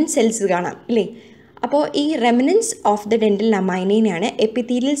റെമനൻറ്റ് സെൽസ് കാണാം ഇല്ലേ. അപ്പോൾ ഈ remnants of the dental ലമൈനയാണ്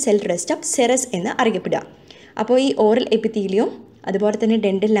epithelial cell rest of സെറസ് എന്ന് അറിയപ്പെടുക. അപ്പോൾ ഈ ഓറൽ എപ്പിത്തീലിയവും അതുപോലെ തന്നെ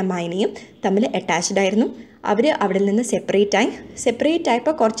ഡെൻ്റൽ ലമൈനയും തമ്മിൽ അറ്റാച്ച്ഡ് ആയിരുന്നു. അവർ അവിടെ നിന്ന് സെപ്പറേറ്റ്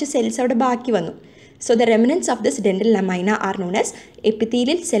ആയപ്പോൾ കുറച്ച് സെൽസ് അവിടെ ബാക്കി വന്നു. So the remnants of this dental ലമൈന R known as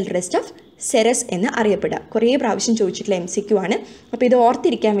epithelial cell rest of സെറസ് എന്ന് അറിയപ്പെടുക. കുറേ പ്രാവശ്യം ചോദിച്ചിട്ടുള്ള MCQ ആണ്. അപ്പോൾ ഇത്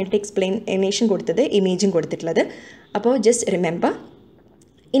ഓർത്തിരിക്കാൻ വേണ്ടി എക്സ്പ്ലെയിനേഷൻ കൊടുത്തത്, ഇമേജും കൊടുത്തിട്ടുള്ളത്. അപ്പോൾ ജസ്റ്റ് റിമെമ്പർ.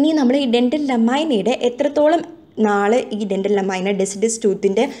 ഇനി നമ്മൾ ഈ ഡെൻ്റൽ ലമൈനയുടെ എത്രത്തോളം നാളെ ഈ ഡെൻ്റൽ ലമൈന ഡെസിഡസ്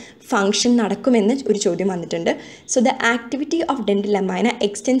ടൂത്തിൻ്റെ ഫംഗ്ഷൻ നടക്കുമെന്ന് ഒരു ചോദ്യം വന്നിട്ടുണ്ട്. So the activity of dental ലമൈന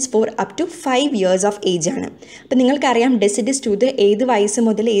extends four up to 5 years of age ആണ്. അപ്പോൾ നിങ്ങൾക്കറിയാം ഡെസിഡസ് ടൂത്ത് ഏത് വയസ്സ്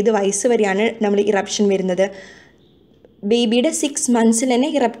മുതൽ ഏത് വയസ്സ് വരെയാണ് നമ്മൾ ഇറപ്ഷൻ വരുന്നത്. ബേബിയുടെ 6 months തന്നെ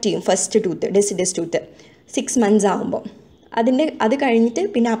ഇറപ്റ്റ് ചെയ്യും first tooth, deciduous tooth 6 months ആകുമ്പോൾ. അത് കഴിഞ്ഞിട്ട്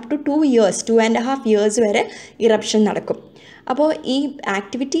പിന്നെ അപ് ടു 2 years, 2.5 years വരെ ഇറപ്ഷൻ നടക്കും. അപ്പോൾ ഈ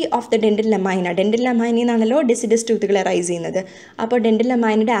activity of the dental ലമൈനയിൽ നിന്നാണല്ലോ deciduous ടൂത്തുകൾ rice ചെയ്യുന്നത്. അപ്പോൾ ഡെൻ്റൽ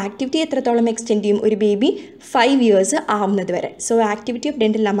ലമൈനയുടെ ആക്ടിവിറ്റി എത്രത്തോളം എക്സ്റ്റെൻഡ് ചെയ്യും, ഒരു ബേബി 5 years ആവുന്നത് വരെ. So activity of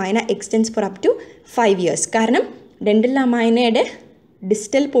dental ലമൈന extends four up to 5 years. കാരണം ഡെൻ്റൽ ലമൈനയുടെ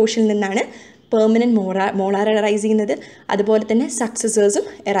ഡിസ്റ്റൽ പോർഷനിൽ നിന്നാണ് പെർമനൻറ്റ് മോളാർ റൈസ് ചെയ്യുന്നത്, അതുപോലെ തന്നെ സക്സസേഴ്സും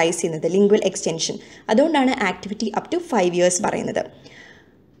റൈസ് ചെയ്യുന്നത്, ലിംഗ്വൽ എക്സ്റ്റൻഷൻ. അതുകൊണ്ടാണ് ആക്ടിവിറ്റി അപ് ടു 5 years പറയുന്നത്.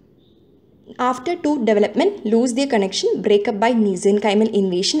 After tooth development loose their connection breakup by mesenchymal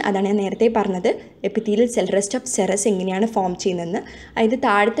invasion. അതാണ് ഞാൻ നേരത്തെ പറഞ്ഞത് എപ്പിത്തീലിയൽ സെൽ റെസ്റ്റ് ഓഫ് സെറസ് എങ്ങനെയാണ് ഫോം ചെയ്യുന്നതെന്ന്. അതായത്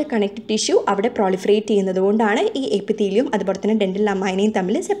താഴത്തെ കണക്റ്റീവ് ടിഷ്യൂ അവിടെ പ്രോളിഫറേറ്റ് ചെയ്യുന്നത് കൊണ്ടാണ് ഈ എപ്പിത്തീലിയം അതുപോലെ തന്നെ ഡെന്റൽ ലമൈനയും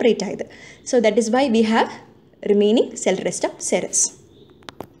തമ്മിൽ സെപ്പറേറ്റ് ആയത്. So that is why we have remaining cell rest of സെറസ്.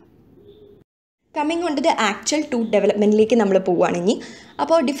 Coming on to the actual tooth ഡെവലപ്മെൻറ്റിലേക്ക് നമ്മൾ പോവുകയാണെങ്കിൽ,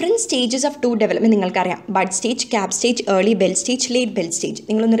 അപ്പോൾ different stages of tooth development നിങ്ങൾക്കറിയാം. Bud stage, cap stage, early bell stage, late bell stage.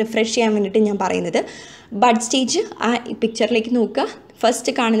 നിങ്ങളൊന്ന് refresh ചെയ്യാൻ വേണ്ടിയിട്ട് ഞാൻ പറയുന്നത്, bud stage ആ പിക്ചറിലേക്ക് നോക്കുക.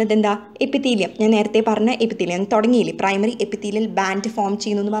 ഫസ്റ്റ് കാണുന്നത് എന്താ? എപ്പിത്തീലിയം. ഞാൻ നേരത്തെ പറഞ്ഞ എപ്പിത്തീലിയം തുടങ്ങിയില്ലേ, പ്രൈമറി എപ്പിത്തീലിയൽ ബാൻഡ് ഫോം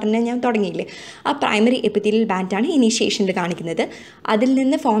ചെയ്യുന്നു എന്ന് പറഞ്ഞാൽ ഞാൻ തുടങ്ങിയില്ലേ, ആ പ്രൈമറി എപ്പിത്തീലിയൽ ബാൻഡാണ് ഇനീഷ്യേഷനിൽ കാണിക്കുന്നത്. അതിൽ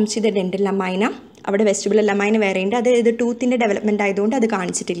നിന്ന് ഫോം ചെയ്ത ഡെന്റൽ ലമൈന, അവിടെ വെസ്റ്റിബുലർ ലമൈന വേറെയുണ്ട്, അത് ഇത് ടൂത്തിൻ്റെ ഡെവലപ്മെൻറ്റ് ആയതുകൊണ്ട് അത്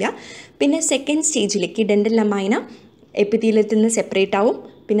കാണിച്ചിട്ടില്ല. പിന്നെ സെക്കൻഡ് സ്റ്റേജിലേക്ക് ഡെന്റൽ ലമൈന എപ്പിത്തീലിയത്തിൽ നിന്ന് സെപ്പറേറ്റ് ആവും.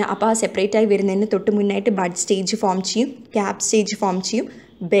 പിന്നെ അപ്പോൾ ആ സെപ്പറേറ്റ് ആയി വരുന്നതിന് തൊട്ട് മുന്നായിട്ട് ബഡ് സ്റ്റേജ് ഫോം ചെയ്യും, ക്യാപ് സ്റ്റേജ് ഫോം ചെയ്യും,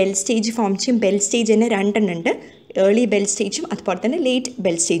 ബെൽ സ്റ്റേജ് ഫോം ചെയ്യും. ബെൽ സ്റ്റേജ് തന്നെ രണ്ടെണ്ണം ഉണ്ട്, ഏർലി ബെൽ സ്റ്റേജും അതുപോലെ തന്നെ ലേറ്റ്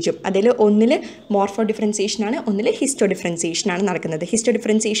ബെൽ സ്റ്റേജും. അതിൽ ഒന്നിൽ മോർഫോ ഡിഫറൻസിയേഷനാണ്, ഒന്നിൽ ഹിസ്റ്റോ ഡിഫറൻസിയേഷനാണ് നടക്കുന്നത്. ഹിസ്റ്റോ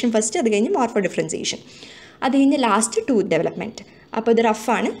ഡിഫറൻസിയേഷൻ ഫസ്റ്റ്, അത് കഴിഞ്ഞ് മോർഫോ ഡിഫറൻസിയേഷൻ, അത് കഴിഞ്ഞ് ലാസ്റ്റ് ടൂത്ത് ഡെവലപ്മെൻറ്റ്. അപ്പോൾ ഇത്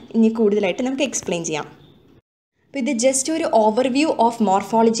റഫാണ്, ഇനി കൂടുതലായിട്ട് നമുക്ക് എക്സ്പ്ലെയിൻ ചെയ്യാം. അപ്പോൾ ഇത് ജസ്റ്റ് ഒരു overview of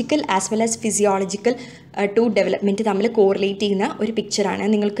morphological as well as physiological tooth development തമ്മിൽ കോറിലേറ്റ് ചെയ്യുന്ന ഒരു പിക്ചറാണ്.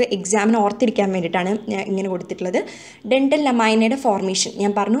 നിങ്ങൾക്ക് എക്സാമിന് ഓർത്തിരിക്കാൻ വേണ്ടിയിട്ടാണ് ഞാൻ ഇങ്ങനെ കൊടുത്തിട്ടുള്ളത്. ഡെന്റൽ ലമൈനയുടെ ഫോർമേഷൻ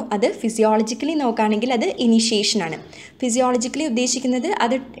ഞാൻ പറഞ്ഞു, അത് ഫിസിയോളജിക്കലി നോക്കുകയാണെങ്കിൽ അത് ഇനിഷ്യേഷനാണ്. ഫിസിയോളജിക്കലി ഉദ്ദേശിക്കുന്നത്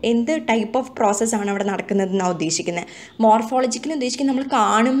അത് എന്ത് ടൈപ്പ് ഓഫ് പ്രോസസ്സാണ് അവിടെ നടക്കുന്നതെന്നാണ് ഉദ്ദേശിക്കുന്നത്. മോർഫോളജിക്കലി ഉദ്ദേശിക്കുന്നത് നമ്മൾ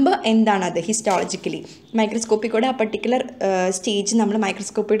കാണുമ്പോൾ എന്താണ് അത്, ഹിസ്റ്റോളജിക്കലി മൈക്രോസ്കോപ്പിക്കൂടെ ആ പർട്ടിക്കുലർ സ്റ്റേജ് നമ്മൾ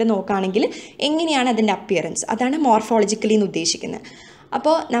മൈക്രോസ്കോപ്പിയുടെ നോക്കുകയാണെങ്കിൽ എങ്ങനെയാണ് അതിൻ്റെ അപ്പിയറൻസ്, അതാണ് മോർഫോളജിക്കലി എന്ന് ഉദ്ദേശിക്കുന്നത്.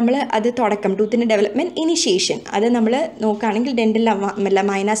 അപ്പോൾ നമ്മൾ അത് തുടക്കം ടൂത്തിൻ്റെ ഡെവലപ്മെൻറ്റ് ഇനിഷ്യേഷൻ അത് നമ്മൾ നോക്കുകയാണെങ്കിൽ ഡെന്റൽ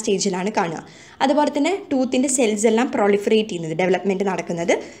ലമൈന സ്റ്റേജിലാണ് കാണുക. അതുപോലെ തന്നെ ടൂത്തിൻ്റെ സെൽസ് എല്ലാം പ്രൊളിഫറേറ്റ് ചെയ്യുന്നത്, ഡെവലപ്മെൻറ്റ്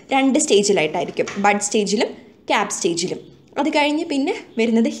നടക്കുന്നത് രണ്ട് സ്റ്റേജിലായിട്ടായിരിക്കും, ബഡ് സ്റ്റേജിലും ക്യാപ് സ്റ്റേജിലും. അത് കഴിഞ്ഞ് പിന്നെ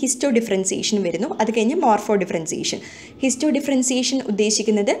വരുന്നത് ഹിസ്റ്റോ ഡിഫറൻസിയേഷൻ വരുന്നു, അത് കഴിഞ്ഞ് മോർഫോ ഡിഫറൻസിയേഷൻ. ഹിസ്റ്റോ ഡിഫറൻസിയേഷൻ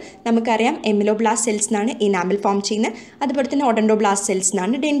ഉദ്ദേശിക്കുന്നത് നമുക്കറിയാം എമിലോബ്ലാസ്റ്റ് സെൽസ് എന്നാണ് ഇനാമൽ ഫോം ചെയ്യുന്നത്, അതുപോലെ തന്നെ ഒഡൻഡോബ്ലാസ്റ്റ് സെൽസ്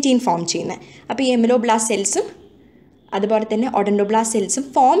എന്നാണ് ഡെൻറ്റീൻ ഫോം ചെയ്യുന്നത്. അപ്പോൾ ഈ എമിലോബ്ലാസ്റ്റ് സെൽസും അതുപോലെ തന്നെ ഒഡൻഡോബ്ലാസ്റ്റ് സെൽസും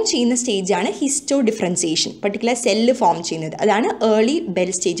ഫോം ചെയ്യുന്ന സ്റ്റേജാണ് ഹിസ്റ്റോ ഡിഫറൻസിയേഷൻ, പർട്ടിക്കുലർ സെല്ല് ഫോം ചെയ്യുന്നത്, അതാണ് ഏർലി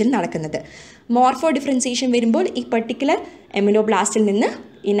ബെൽ സ്റ്റേജിൽ നടക്കുന്നത്. മോർഫോ ഡിഫറൻസിയേഷൻ വരുമ്പോൾ ഈ പർട്ടിക്കുലർ എമിലോബ്ലാസ്റ്റിൽ നിന്ന്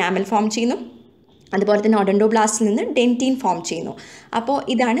ഇനാമൽ ഫോം ചെയ്യുന്നു, അതുപോലെ തന്നെ ഒഡൻഡോബ്ലാസ്റ്റിൽ നിന്ന് ഡെൻറ്റീൻ ഫോം ചെയ്യുന്നു. അപ്പോൾ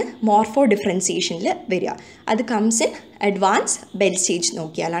ഇതാണ് മോർഫോ ഡിഫറൻസിയേഷനിൽ വരിക. അത് comes in advance bell stage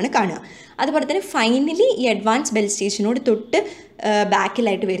നോക്കിയാലാണ് കാണുക. അതുപോലെ തന്നെ ഫൈനലി ഈ അഡ്വാൻസ് ബെൽ സ്റ്റേജിനോട് തൊട്ട്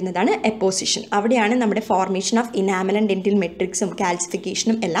ബാക്കിലായിട്ട് വരുന്നതാണ് എപ്പോസിഷൻ. അവിടെയാണ് നമ്മുടെ formation of enamel and dental മെട്രിക്സും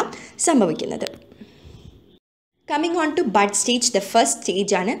കാൽസിഫിക്കേഷനും എല്ലാം സംഭവിക്കുന്നത്. Coming on to bud stage, the first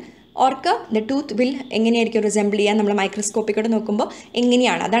stage ആണ്. ഓർക്ക ദ ടൂത്ത് വിൽ എങ്ങനെയായിരിക്കും റിസംബിൾ ചെയ്യാൻ നമ്മൾ മൈക്രോസ്കോപ്പിക്കൂടെ നോക്കുമ്പോൾ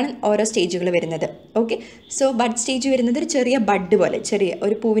എങ്ങനെയാണ്, അതാണ് ഓരോ സ്റ്റേജുകൾ വരുന്നത്. ഓക്കെ, സോ ബഡ് സ്റ്റേജ് വരുന്നത് ഒരു ചെറിയ ബഡ് പോലെ, ചെറിയ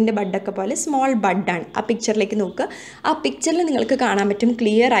ഒരു പൂവിൻ്റെ ബഡൊക്കെ പോലെ സ്മോൾ ബഡാണ്. ആ പിക്ചറിലേക്ക് നോക്കുക. ആ പിക്ചറിൽ നിങ്ങൾക്ക് കാണാൻ പറ്റും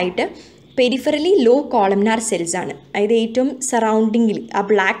ക്ലിയർ ആയിട്ട് പെരിഫറലി ലോ കോളംനാർ സെൽസ് ആണ്. അതായത് ഏറ്റവും സറൗണ്ടിങ്ങിൽ ആ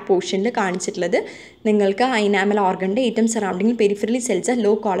ബ്ലാക്ക് പോർഷനിൽ കാണിച്ചിട്ടുള്ളത് നിങ്ങൾക്ക് ആ ഇനാമൽ ഓർഗൻ്റെ ഏറ്റവും സറൗണ്ടിങ്ങിൽ പെരിഫറലി സെൽസ്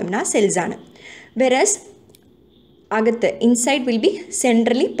ലോ കോളംനാർ സെൽസ് ആണ്. വെറസ് അകത്ത് inside will be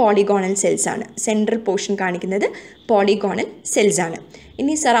centrally polygonal cells ആണ്. സെൻട്രൽ പോർഷൻ കാണിക്കുന്നത് പോളിഗോണൽ സെൽസ് ആണ്.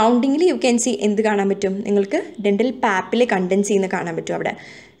 ഇനി സറൗണ്ടിങ്ങിൽ യു ക്യാൻ സി എന്ത് കാണാൻ പറ്റും, നിങ്ങൾക്ക് ഡെന്റൽ പാപ്പിൽ കണ്ടൻസ് ചെയ്യുന്ന കാണാൻ പറ്റും അവിടെ.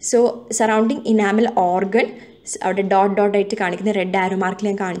 സോ സറൗണ്ടിങ് ഇനാമൽ ഓർഗൺ അവിടെ ഡോട്ട് ഡോട്ട് ആയിട്ട് കാണിക്കുന്ന റെഡ് ആരോ മാർക്കിൽ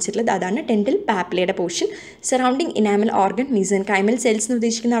ഞാൻ കാണിച്ചിട്ടുള്ളത് അതാണ് dental പാപ്പിലയുടെ portion. Surrounding enamel organ mesenchymal cells എന്ന്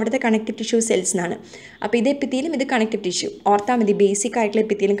ഉദ്ദേശിക്കുന്ന അവിടുത്തെ കണക്റ്റീവ് ടിഷ്യൂ സെൽസ് എന്നാണ്. അപ്പോൾ ഇത് എപ്പിത്തീലിയം, ഇത് കണക്റ്റീവ് ടിഷ്യൂ. ഓർത്താൽ മതി, ബേസിക് ആയിട്ടുള്ള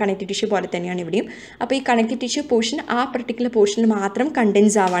എപ്പിത്തീലിയം കണക്റ്റീവ് ടിഷ്യൂ പോലെ തന്നെയാണ് ഇവിടെയും. അപ്പോൾ ഈ കണക്റ്റീവ് ടിഷ്യൂ പോർഷൻ ആ പർട്ടിക്കുലർ പോർഷനിൽ മാത്രം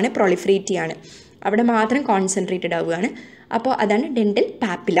കണ്ടൻസ് ആവാണ്, പ്രൊളിഫറേറ്റ് ചെയ്യാണ്, അവിടെ മാത്രം കോൺസെൻട്രേറ്റഡ് ആവുകയാണ്. അപ്പോൾ അതാണ് dental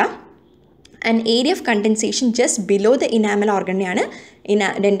papilla. And area of condensation just below the enamel ഓർഗനെയാണ്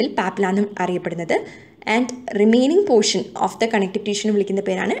dental papilla എന്ന് അറിയപ്പെടുന്നത്. And remaining portion of the connective ടിഷ്യൂവിനെ വിളിക്കുന്ന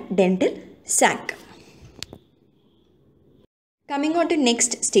പേരാണ് dental sac. Coming on to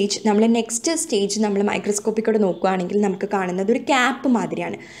next stage, next stage നമ്മൾ മൈക്രോസ്കോപ്പിക്കൂടെ നോക്കുകയാണെങ്കിൽ നമുക്ക് കാണുന്നത് ഒരു ക്യാപ്പ്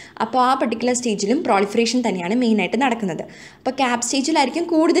മാതിരിയാണ്. അപ്പോൾ ആ പർട്ടിക്കുലർ സ്റ്റേജിലും പ്രോളിഫറേഷൻ തന്നെയാണ് മെയിനായിട്ട് നടക്കുന്നത്. അപ്പോൾ ക്യാപ്പ് സ്റ്റേജിലായിരിക്കും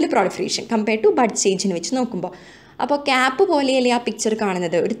കൂടുതൽ പ്രോളിഫറേഷൻ കമ്പയർഡ് ടു ബഡ് സ്റ്റേജിന് വെച്ച് നോക്കുമ്പോൾ. അപ്പോൾ ക്യാപ്പ് പോലെയല്ലേ ആ പിക്ചർ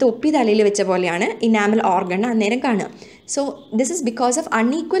കാണുന്നത്, ഒരു തൊപ്പി തലയിൽ വെച്ച പോലെയാണ് ഇനാമൽ ഓർഗൺ അന്നേരം കാണുക. So this is because of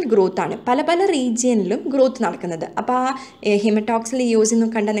unequal growth ആണ്, പല പല റീജിയനിലും ഗ്രോത്ത് നടക്കുന്നത്. അപ്പോൾ ആ ഹിമറ്റോക്സിൽ യൂസ് ചെയ്യുന്ന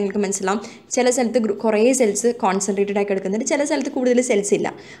കണ്ടാൽ നിങ്ങൾക്ക് മനസ്സിലാവും, ചില സ്ഥലത്ത് കുറേ സെൽസ് കോൺസെൻട്രേറ്റഡ് ആയി കിടക്കുന്നുണ്ട്, ചില സ്ഥലത്ത് കൂടുതൽ സെൽസ് ഇല്ല.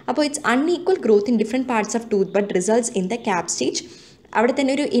 അപ്പോൾ it's unequal growth in different parts of tooth but results in the cap stage. അവിടെ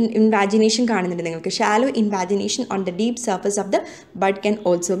തന്നെ ഒരു ഇൻവാജിനേഷൻ കാണുന്നുണ്ട് നിങ്ങൾക്ക്, shallow ഇൻവാജിനേഷൻ on the deep surface of the bud can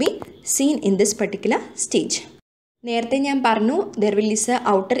also be seen in this particular stage. നേരത്തെ ഞാൻ പറഞ്ഞു there will is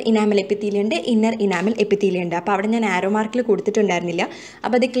outer enamel epithelium ഉണ്ട്, inner enamel epithelium ഉണ്ട്. അപ്പോൾ അവിടെ ഞാൻ ആരോ മാർക്കിൽ കൊടുത്തിട്ടുണ്ടായിരുന്നില്ല,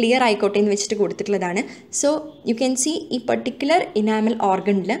 അപ്പോൾ അത് ക്ലിയർ ആയിക്കോട്ടെ എന്ന് വെച്ചിട്ട് കൊടുത്തിട്ടുള്ളതാണ്. സോ യു ക്യാൻ സി ഈ പെർട്ടിക്കുലർ ഇനാമൽ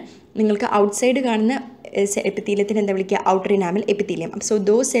ഓർഗണിൽ നിങ്ങൾക്ക് ഔട്ട്സൈഡ് കാണുന്ന എപ്പിത്തീലിയത്തിന് എന്താ വിളിക്കുക, outer enamel epithelium. So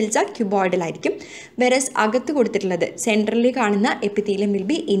though cells are ക്യൂബോയിഡലായിരിക്കും. Versus അകത്ത് കൊടുത്തിട്ടുള്ളത് സെൻട്രലിൽ കാണുന്ന epithelium will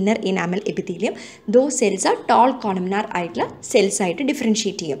be inner enamel epithelium. Though cells are toll columnar ആയിട്ടുള്ള സെൽസ് ആയിട്ട്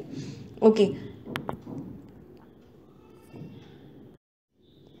ഡിഫറൻഷ്യേറ്റ് ചെയ്യും. ഓക്കെ,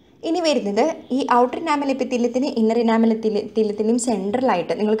 ഇനി വരുന്നത് ഈ ഔട്ടർ ഇനാമൽ എപ്പിത്തീലിയത്തിന് ഇന്നർ ഇനാമൽ എപ്പിത്തീലിയത്തിനും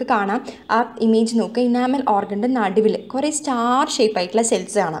സെൻട്രലായിട്ട് നിങ്ങൾക്ക് കാണാം. ആ ഇമേജ് നോക്കുക, ഇനാമൽ ഓർഗൻ്റെ നടുവിൽ കുറേ സ്റ്റാർ ഷേപ്പ് ആയിട്ടുള്ള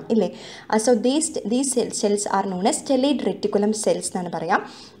സെൽസ് കാണാം ഇല്ലേ. So these cells are known as സ്റ്റെലേറ്റ് reticulum cells എന്നാണ് പറയാം.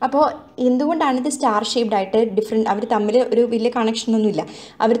 അപ്പോൾ എന്തുകൊണ്ടാണ് ഇത് സ്റ്റാർ ഷേപ്ഡ് ആയിട്ട് ഡിഫറെൻറ്റ്, അവർ തമ്മിൽ ഒരു വലിയ കണക്ഷനൊന്നുമില്ല,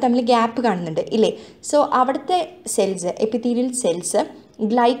 അവർ തമ്മിൽ ഗ്യാപ്പ് കാണുന്നുണ്ട് ഇല്ലേ. സോ അവിടുത്തെ സെൽസ്, എപ്പിത്തീലിയൽ സെൽസ്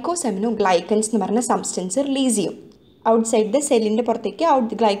ഗ്ലൈക്കോസെമിനോ ഗ്ലൈക്കൻസ് എന്ന് പറഞ്ഞ സബ്സ്റ്റൻസ് റിലീസ് ചെയ്യും. ഔട്ട്സൈഡ് ദ സെല്ലിൻ്റെ പുറത്തേക്ക്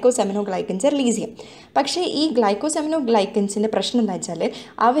ഗ്ലൈക്കോസെമിനോ ഗ്ലൈക്കൻസ് റിലീസ് ചെയ്യും. പക്ഷേ ഈ ഗ്ലൈക്കോസെമിനോ ഗ്ലൈക്കൻസിൻ്റെ പ്രശ്നം എന്താ വെച്ചാൽ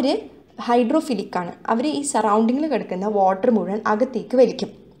അവർ ഹൈഡ്രോഫിലിക്കാണ്. അവർ ഈ സറൗണ്ടിങ്ങിൽ കിടക്കുന്ന വാട്ടർ മുഴുവൻ അകത്തേക്ക് വലിക്കും.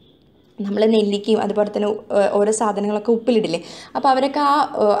 നമ്മൾ നെല്ലിക്കയും അതുപോലെ തന്നെ ഓരോ സാധനങ്ങളൊക്കെ ഉപ്പിലിടില്ലേ, അപ്പോൾ അവരൊക്കെ ആ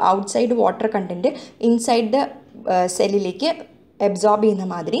outside water content inside the സെല്ലിലേക്ക് absorb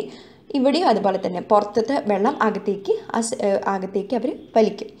ചെയ്യുന്ന മാതിരി ഇവിടെയും അതുപോലെ തന്നെ പുറത്തത്തെ വെള്ളം അകത്തേക്ക് അവർ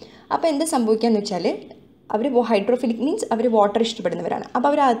വലിക്കും. അപ്പോൾ എന്താ സംഭവിക്കുകയെന്ന് വെച്ചാൽ അവർ ഹൈഡ്രോഫിലിക് മീൻസ് അവർ വാട്ടർ ഇഷ്ടപ്പെടുന്നവരാണ്. അപ്പോൾ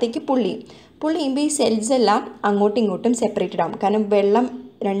അവർ അകത്തേക്ക് പുള്ളി ചെയ്യുമ്പോൾ ഈ സെൽസ് എല്ലാം അങ്ങോട്ടും ഇങ്ങോട്ടും സെപ്പറേറ്റഡ് ആകും. കാരണം വെള്ളം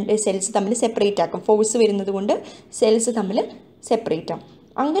രണ്ട് സെൽസ് തമ്മിൽ സെപ്പറേറ്റ് ആക്കും, ഫോഴ്സ് വരുന്നത് കൊണ്ട് സെൽസ് തമ്മിൽ സെപ്പറേറ്റ് ആകും.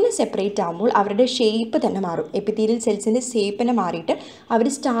 അങ്ങനെ സെപ്പറേറ്റ് ആകുമ്പോൾ അവരുടെ ഷേപ്പ് തന്നെ മാറും. എപ്പിത്തീലിയൽ സെൽസിൻ്റെ ഷേപ്പ് തന്നെ മാറിയിട്ട് അവർ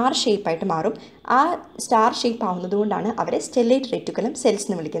സ്റ്റാർ ഷേപ്പായിട്ട് മാറും. ആ സ്റ്റാർ ഷേപ്പ് ആവുന്നത് കൊണ്ടാണ് അവരെ സ്റ്റെലേറ്റ് റെറ്റിക്കുലം സെൽസ്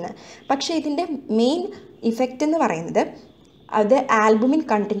എന്ന് വിളിക്കുന്നത്. പക്ഷേ ഇതിൻ്റെ മെയിൻ ഇഫക്റ്റ് എന്ന് പറയുന്നത് അത് ആൽബുമിൻ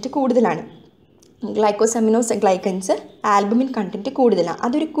കണ്ടൻറ്റ് കൂടുതലാണ്. ഗ്ലൈക്കോസെമിനോസ് ഗ്ലൈക്കൻസ് ആൽബുമിൻ കണ്ടൻറ്റ് കൂടുതലാണ്.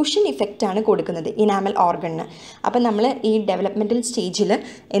 അതൊരു കുഷൻ ഇഫക്റ്റാണ് കൊടുക്കുന്നത് ഇനാമൽ ഓർഗണിന്. അപ്പം നമ്മൾ ഈ ഡെവലപ്മെൻറ്റൽ സ്റ്റേജിൽ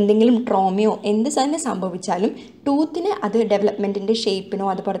എന്തെങ്കിലും ട്രോമയോ എന്ത് തന്നെ സംഭവിച്ചാലും ടൂത്തിന് അത് ഡെവലപ്മെൻറ്റിൻ്റെ ഷേപ്പിനോ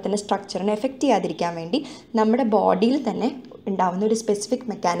അതുപോലെ തന്നെ സ്ട്രക്ചറിനോ എഫക്റ്റ് ചെയ്യാതിരിക്കാൻ വേണ്ടി നമ്മുടെ ബോഡിയിൽ തന്നെ ഉണ്ടാകുന്ന ഒരു സ്പെസിഫിക്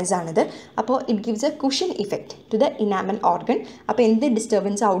മെക്കാനിസമാണിത്. അപ്പോൾ it gives A cushion effect to the enamel organ. അപ്പോൾ എന്ത്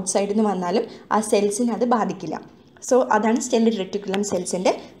ഡിസ്റ്റർബൻസ് ഔട്ട്സൈഡിൽ നിന്ന് വന്നാലും ആ സെൽസിനെ അത് ബാധിക്കില്ല. സോ അതാണ് സ്റ്റെലേറ്റ് reticulum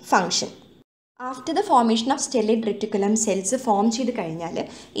സെൽസിൻ്റെ function. After the formation of സ്റ്റെലേറ്റ് reticulum cells form ചെയ്ത് കഴിഞ്ഞാൽ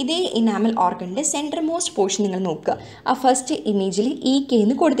ഇതേ ഇനാമൽ ഓർഗണിൻ്റെ സെൻറ്റർ മോസ്റ്റ് പോർഷൻ നിങ്ങൾ നോക്കുക. ആ ഫസ്റ്റ് ഇമേജിൽ കെ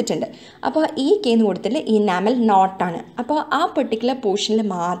എന്ന് കൊടുത്തിട്ടുണ്ട്. അപ്പോൾ കെ എന്ന് കൊടുത്തിട്ട് ഇനാമൽ നോട്ടാണ്. അപ്പോൾ ആ പെർട്ടിക്കുലർ പോർഷനിൽ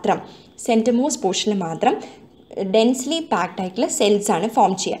മാത്രം, സെൻറ്റർ മോസ്റ്റ് പോർഷനിൽ മാത്രം ഡെൻസ്ലി പാക്ഡ് ആയിട്ടുള്ള സെൽസാണ്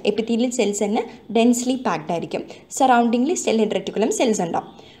ഫോം ചെയ്യുക. എപ്പിത്തീലിയൽ സെൽസ് തന്നെ ഡെൻസ്ലി പാക്ഡ് ആയിരിക്കും. സറൗണ്ടിങ്ങിൽ സ്റ്റെലേറ്റ് റെറ്റിക്കുലം സെൽസ് ഉണ്ടാവും.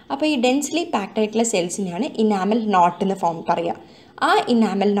 അപ്പോൾ ഈ ഡെൻസ്ലി പാക്ഡ് ആയിട്ടുള്ള സെൽസിനെയാണ് ഇനാമൽ നോട്ട് എന്ന് പറയുക. ആ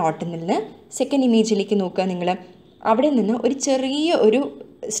ഇനാമൽ നോട്ടിൽ നിന്ന് സെക്കൻഡ് ഇമേജിലേക്ക് നോക്കുക നിങ്ങൾ. അവിടെ നിന്ന് ഒരു ചെറിയ ഒരു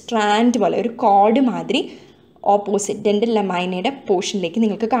സ്ട്രാൻഡ് പോലെ ഒരു കോഡ് മാതിരി ഓപ്പോസിറ്റ് ഡെൻറ്റൽ ലമൈനയുടെ പോർഷനിലേക്ക്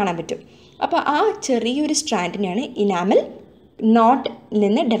നിങ്ങൾക്ക് കാണാൻ പറ്റും. അപ്പോൾ ആ ചെറിയൊരു സ്ട്രാൻഡിനെയാണ് ഇനാമൽ നോട്ടിൽ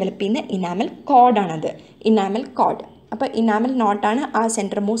നിന്ന് ഡെവലപ്പ് ചെയ്യുന്ന ഇനാമൽ കോഡാണത്, ഇനാമൽ കോഡ്. അപ്പോൾ ഇനാമൽ നോട്ടാണ് ആ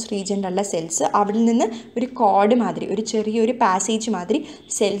സെൻറ്റർ മോസ്റ്റ് റീജിയനിലുള്ള സെൽസ്. അവിടെ നിന്ന് ഒരു കോഡ് മാതിരി ഒരു ചെറിയൊരു പാസേജ് മാതിരി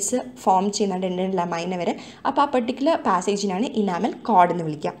സെൽസ് ഫോം ചെയ്യുന്ന ഡെൻറ്റൽ ലമൈന വരെ. അപ്പോൾ ആ പെർട്ടിക്കുലർ പാസേജിനാണ് ഇനാമൽ കോഡ് എന്ന്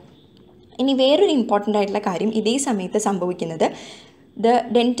വിളിക്കുക. ഇനി വേറൊരു ഇമ്പോർട്ടൻ്റ് ആയിട്ടുള്ള കാര്യം ഇതേ സമയത്ത് സംഭവിക്കുന്നത്, the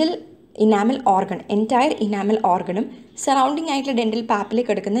dental enamel organ, entire enamel ഓർഗണും surrounding ആയിട്ടുള്ള ഡെൻറ്റൽ പാപ്പിലേക്ക്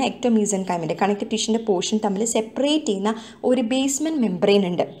കിടക്കുന്ന എക്ടോമീസൻകൈമിൻ്റെ കണക്റ്റീവ് ടിഷ്യൂൻ്റെ പോർഷൻ തമ്മിൽ സെപ്പറേറ്റ് ചെയ്യുന്ന ഒരു ബേസ്മെൻറ്റ് മെംബ്രെയിൻ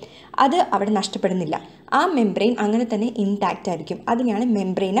ഉണ്ട്. അത് അവിടെ നഷ്ടപ്പെടുന്നില്ല. ആ മെംബ്രെയിൻ അങ്ങനെ തന്നെ ഇൻടാക്റ്റ് ആയിരിക്കും. അതിനെയാണ്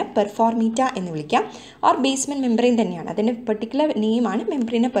മെംബ്രെയിന പെർഫോർമീറ്റ എന്ന് വിളിക്കുക. ഓർ ബേസ്മെൻറ്റ് മെംബ്രെയിൻ തന്നെയാണ്, അതിൻ്റെ പെർട്ടിക്കുലർ നെയിമാണ്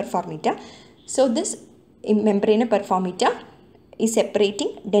മെംബ്രെയിന പെർഫോർമീറ്റ. സോ ദിസ് മെംബ്രെയിന പെർഫോർമീറ്റ ഈ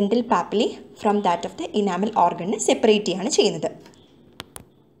separating dental പാപ്പിലി from that of the enamel ഓർഗണിനെ separate ചെയ്യാണ് ചെയ്യുന്നത്.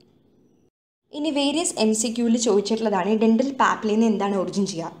 ഇനി വേരിയസ് MCQയിൽ ചോദിച്ചിട്ടുള്ളതാണ് ഡെൻറ്റൽ പാപ്പിലിൽ നിന്ന് എന്താണ് ഒറിജിൻ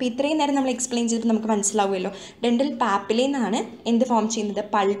ചെയ്യുക. അപ്പോൾ ഇത്രയും നേരം നമ്മൾ എക്സ്പ്ലെയിൻ ചെയ്തിട്ട് നമുക്ക് മനസ്സിലാവുമല്ലോ. ഡെൻറ്റൽ പാപ്പിലിൽ നിന്നാണ് എന്ത് ഫോം ചെയ്യുന്നത്,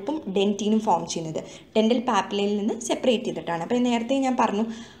 പൾപ്പും ഡെൻറ്റീനും ഫോം ചെയ്യുന്നത് ഡെൻറ്റൽ പാപ്പിലയിൽ നിന്ന് സെപ്പറേറ്റ് ചെയ്തിട്ടാണ്. അപ്പോൾ നേരത്തെ ഞാൻ പറഞ്ഞു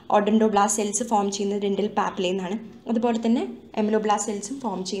ഓഡൻഡോബ്ലാസ്റ്റ് സെൽസ് ഫോം ചെയ്യുന്നത് ഡെൻറ്റൽ പാപ്പിലിൽ നിന്നാണ്. അതുപോലെ തന്നെ എമലോബ്ലാസ്റ്റ് സെൽസും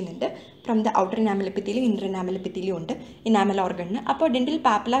ഫോം ചെയ്യുന്നുണ്ട് from the outer enamel epithelium, inner enamel epithelium ഉണ്ട് ഇനാമൽ ഓർഗണിന്. അപ്പോൾ dental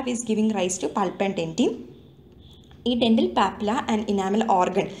papilla is giving raise to pulp and dentine. ഈ dental papilla and enamel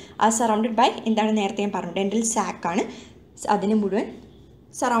organ R surrounded by എന്താണ് നേരത്തെ ഞാൻ പറഞ്ഞു ഡെൻറ്റൽ സാക്കാണ് അതിന് മുഴുവൻ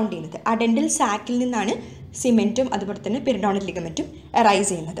സറൗണ്ട് ചെയ്യുന്നത്. ആ ഡെൻറ്റൽ സാക്കിൽ നിന്നാണ് സിമെൻറ്റും അതുപോലെ തന്നെ പെരിഡോണൽ ലിഗമെൻറ്റും അറൈസ്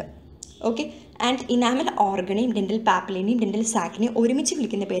ചെയ്യുന്നത്. Okay, and enamel ഓർഗണെയും dental പാപ്പിലിനെയും dental സാക്കിനെയും ഒരുമിച്ച്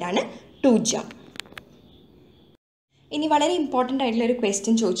വിളിക്കുന്ന പേരാണ് ടൂജ. ഇനി വളരെ ഇമ്പോർട്ടൻ്റ് ആയിട്ടുള്ള ഒരു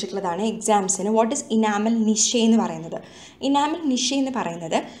question ചോദിച്ചിട്ടുള്ളതാണ് എക്സാംസിന്, what is enamel Nisha എന്ന് പറയുന്നത്. ഇനാമൽ നിഷ എന്ന്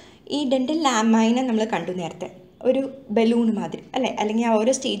പറയുന്നത് ഈ ഡെൻറ്റൽ ലാമൈനെ നമ്മൾ കണ്ടു നേരത്തെ, ഒരു ബലൂൺ മാതിരി അല്ലേ, അല്ലെങ്കിൽ ആ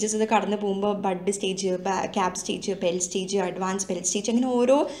ഓരോ സ്റ്റേജസ് ഇത് കടന്നു പോകുമ്പോൾ bud stage, cap stage, bell stage, advance bell stage, അങ്ങനെ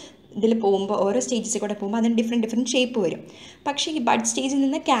ഓരോ ഇതിൽ പോകുമ്പോൾ ഓരോ സ്റ്റേജസിൽ കൂടെ പോകുമ്പോൾ അതിന് ഡിഫറെൻറ്റ് ഷേപ്പ് വരും. പക്ഷേ ഈ ബഡ് സ്റ്റേജിൽ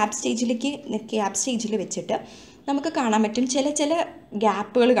നിന്ന് ക്യാപ് സ്റ്റേജിൽ വെച്ചിട്ട് നമുക്ക് കാണാൻ പറ്റും ചില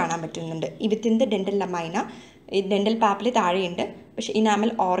ഗ്യാപ്പുകൾ കാണാൻ പറ്റുന്നുണ്ട്. വിത്തിൻ ദ ഡെൻ്റൽ ലമൈന ഈ ഡെൻ്റൽ പാപ്പിൽ താഴെയുണ്ട്, പക്ഷേ ഇനാമൽ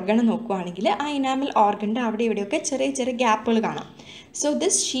ഓർഗൺ നോക്കുകയാണെങ്കിൽ ആ ഇനാമൽ ഓർഗണിൻ്റെ അവിടെ ഇവിടെയൊക്കെ ചെറിയ ഗ്യാപ്പുകൾ കാണാം. So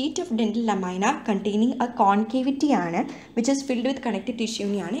this sheet of dental ലമൈന containing A concavity ആണ് which is filled with connective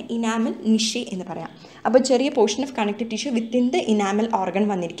ടിഷ്യൂവിനെയാണ് enamel നിഷെ എന്ന് പറയാം. അപ്പോൾ ചെറിയ portion of connective tissue within the enamel organ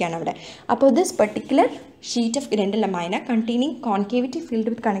വന്നിരിക്കുകയാണ് അവിടെ. അപ്പോൾ this particular sheet of dental ലമൈന containing concavity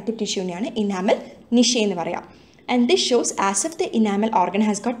filled with connective ടിഷ്യൂവിനെയാണ് enamel നിഷെ എന്ന് പറയാം. And this shows as if the enamel organ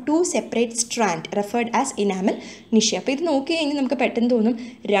has got two separate strands referred as enamel niche. അപ്പോൾ ഇത് നോക്കി കഴിഞ്ഞാൽ നമുക്ക് പെട്ടെന്ന് തോന്നും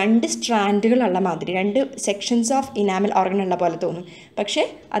രണ്ട് സ്ട്രാൻഡുകളുള്ള മാതിരി, രണ്ട് സെക്ഷൻസ് ഓഫ് ഇനാമൽ ഓർഗൻ ഉള്ള പോലെ തോന്നും. പക്ഷേ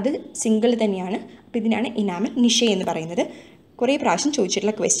അത് സിംഗിൾ തന്നെയാണ്. അപ്പോൾ ഇതിനാണ് ഇനാമൽ നിഷെ എന്ന് പറയുന്നത്. കുറേ പ്രാവശ്യം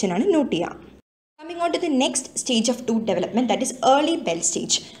ചോദിച്ചിട്ടുള്ള ക്വസ്റ്റ്യൻ ആണ്, നോട്ട് ചെയ്യാം. Coming on to the next stage of tooth development, that is early bell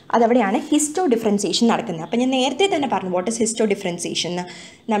stage. അതവിടെയാണ് ഹിസ്റ്റോ differentiation നടക്കുന്നത്. അപ്പോൾ ഞാൻ നേരത്തെ തന്നെ പറഞ്ഞു വാട്ട് ഇസ് ഹിസ്റ്റോ ഡിഫറൻസിയേഷൻ.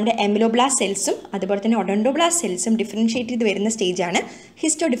 നമ്മുടെ എമിലോബ്ലാസ്റ്റ് സെൽസും അതുപോലെ തന്നെ ഒഡോണ്ടോബ്ലാസ്റ്റ് സെൽസും ഡിഫറൻഷിയേറ്റ് ചെയ്ത് വരുന്ന സ്റ്റേജാണ്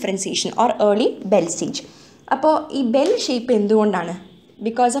ഹിസ്റ്റോ differentiation or early bell stage. അപ്പോൾ ഈ ബെൽ ഷേപ്പ് എന്തുകൊണ്ടാണ്?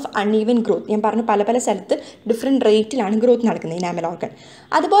 Because of uneven growth. ഞാൻ പറഞ്ഞു പല സ്ഥലത്ത് ഡിഫറെൻറ്റ് റേറ്റിലാണ് ഗ്രോത്ത് നടക്കുന്നത് ഇനാമൽ ഓർഗൻ.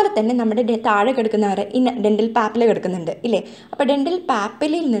 അതുപോലെ തന്നെ നമ്മുടെ താഴെ കിടക്കുന്നവരെ ഡെൻ്റൽ പാപ്പിൽ കിടക്കുന്നുണ്ട് ഇല്ലേ. അപ്പോൾ ഡെൻ്റൽ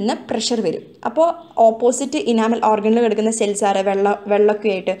പാപ്പിലിൽ നിന്ന് പ്രഷർ വരും. അപ്പോൾ ഓപ്പോസിറ്റ് ഇനാമൽ ഓർഗനിൽ കിടക്കുന്ന സെൽസ് ആരെ വെള്ളമൊക്കെ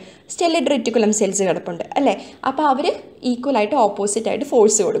ആയിട്ട് സ്റ്റെല്ലഡ് റെറ്റിക്കുലം സെൽസ് കിടപ്പുണ്ട് അല്ലേ. അപ്പോൾ അവർ ഈക്വലായിട്ട് ഓപ്പോസിറ്റായിട്ട്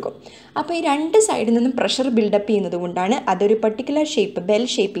ഫോഴ്സ് കൊടുക്കും. അപ്പോൾ ഈ രണ്ട് സൈഡിൽ നിന്നും പ്രഷർ ബിൽഡപ്പ് ചെയ്യുന്നത് കൊണ്ടാണ് അതൊരു പർട്ടിക്കുലർ ഷേപ്പ് ബെൽ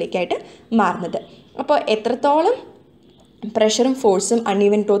ഷേപ്പിലേക്കായിട്ട് മാറുന്നത്. അപ്പോൾ എത്രത്തോളം പ്രഷറും ഫോഴ്സും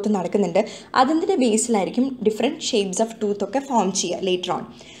അൺഈവൻ ഗ്രോത്ത് നടക്കുന്നുണ്ട് അതിൻ്റെ ബേസിലായിരിക്കും ഡിഫറെൻറ്റ് ഷേപ്സ് ഓഫ് ടൂത്ത് ഒക്കെ ഫോം ചെയ്യുക ലേറ്റർ ഓൺ.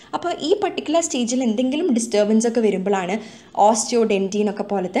 അപ്പോൾ ഈ പർട്ടിക്കുലർ സ്റ്റേജിൽ എന്തെങ്കിലും ഡിസ്റ്റർബൻസ് ഒക്കെ വരുമ്പോഴാണ് ഓസ്റ്റിയോഡെൻറ്റീൻ ഒക്കെ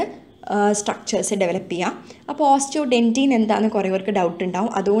പോലത്തെ സ്ട്രക്ചേഴ്സ് ഡെവലപ്പ് ചെയ്യുക. അപ്പോൾ ഓസ്റ്റിയോഡെൻറ്റീൻ എന്താണെന്ന് കുറേ പേർക്ക് ഡൗട്ട്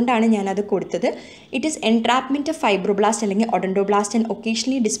ഉണ്ടാവും. അതുകൊണ്ടാണ് ഞാനത് കൊടുത്തത്. It is entrapment of fibroblast അല്ലെങ്കിൽ ഒഡോണ്ടോബ്ലാസ്റ്റ് ആൻഡ്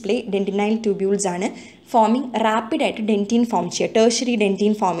ഒക്കേഷണലി ഡിസ്പ്ലേ ഡെൻറ്റിനൈൽ ട്യൂബ്യൂൾസ് ആണ് ഫോമിങ് റാപ്പിഡായിട്ട് ഡെൻറ്റീൻ ഫോം ചെയ്യുക. ടേഴ്ഷറി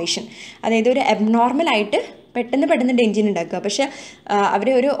ഡെൻറ്റീൻ ഫോമേഷൻ, അതായത് ഒരു അബ്നോർമലായിട്ട് പെട്ടെന്ന് ഡെൻറ്റിൻ ഉണ്ടാക്കുക. പക്ഷേ അവർ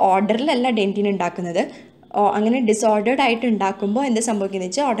ഒരു ഓർഡറിലല്ല ഡെൻറ്റിൻ ഉണ്ടാക്കുന്നത്. അങ്ങനെ ഡിസോർഡേഡ് ആയിട്ട് ഉണ്ടാക്കുമ്പോൾ എന്ത് സംഭവിക്കുന്നത്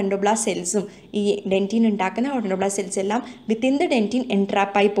വെച്ചാൽ ഓഡോണ്ടോബ്ലാസ്റ്റ് സെൽസും ഈ ഡെൻറ്റിൻ ഉണ്ടാക്കുന്ന ഓഡോണ്ടോബ്ലാസ്റ്റ് സെൽസ് എല്ലാം വിത്തിൻ ദ ഡെൻറ്റിൻ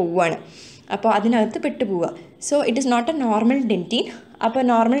എൻട്രാപ്പായി പോവുകയാണ്. അപ്പോൾ അതിനകത്ത് പെട്ടുപോവുക. So it is not A normal dentine. അപ്പോൾ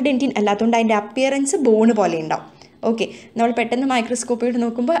നോർമൽ ഡെൻറ്റിൻ അല്ലാത്തതുകൊണ്ട് അതിൻ്റെ അപ്പിയറൻസ് ബോണ് പോലെ ഉണ്ടാവും. ഓക്കെ, നമ്മൾ പെട്ടെന്ന് മൈക്രോസ്കോപ്പിൽ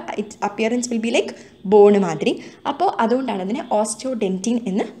നോക്കുമ്പോൾ it appearance will be like born മാതിരി. അപ്പോൾ അതുകൊണ്ടാണ് അതിനെ ഓസ്റ്റിയോഡെൻറ്റീൻ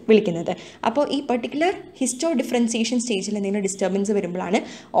എന്ന് വിളിക്കുന്നത്. അപ്പോൾ ഈ പർട്ടിക്കുലർ ഹിസ്റ്റോ ഡിഫറൻസിയേഷൻ സ്റ്റേജിൽ എന്തെങ്കിലും ഡിസ്റ്റർബൻസ് വരുമ്പോഴാണ്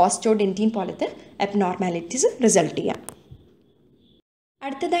ഓസ്റ്റിയോഡെൻറ്റീൻ പോലത്തെ അബ്നോർമാലിറ്റീസ് റിസൾട്ട് ചെയ്യുക.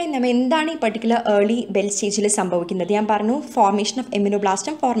 അടുത്തതായി നമ്മൾ എന്താണ് ഈ പർട്ടിക്കുലർ ഏർലി ബെൽ സ്റ്റേജിൽ സംഭവിക്കുന്നത്? ഞാൻ പറഞ്ഞു ഫോർമേഷൻ ഓഫ്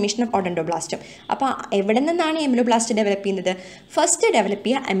എമിനോബ്ലാസ്റ്റും ഫോർമേഷൻ ഓഫ് ഒഡോണ്ടോബ്ലാസ്റ്റും. അപ്പോൾ എവിടെ നിന്നാണ് എമിനോബ്ലാസ്റ്റ് ഡെവലപ്പ് ചെയ്യുന്നത്? ഫസ്റ്റ് ഡെവലപ്പ്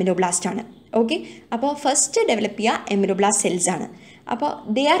ചെയ്യുക എമിനോബ്ലാസ്റ്റ് ആണ്. ഓക്കെ, അപ്പോൾ ഫസ്റ്റ് ഡെവലപ്പ് ചെയ്യുക എമിനോബ്ലാസ്റ്റ് സെൽസ് ആണ്. അപ്പോൾ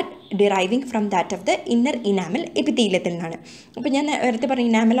they are deriving from that of the inner enamel എപ്പിത്തീലിയത്തിൽ നിന്നാണ്. അപ്പോൾ ഞാൻ നേരത്തെ പറഞ്ഞു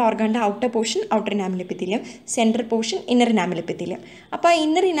enamel ഓർഗാൻ്റെ outer portion outer enamel epithelium, central portion inner enamel epithelium. അപ്പോൾ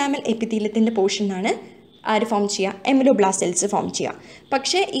ഇന്നർ ഇനാമൽ എപ്പിത്തീലിയത്തിൻ്റെ പോർഷനാണ് ആര് ഫോം ചെയ്യുക? എമിലോബ്ലാസ്റ്റ് സെൽസ് ഫോം ചെയ്യുക.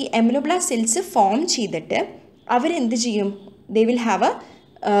 പക്ഷേ ഈ എമിലോബ്ലാസ്റ്റ് സെൽസ് ഫോം ചെയ്തിട്ട് അവരെന്ത് ചെയ്യും? They will have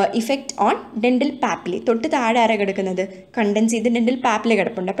A effect on dental പാപ്പിലി. തൊട്ട് താഴെ ആരാ കിടക്കുന്നത്? കണ്ടൻസ് ചെയ്ത് ഡെൻ്റൽ പാപ്പിലി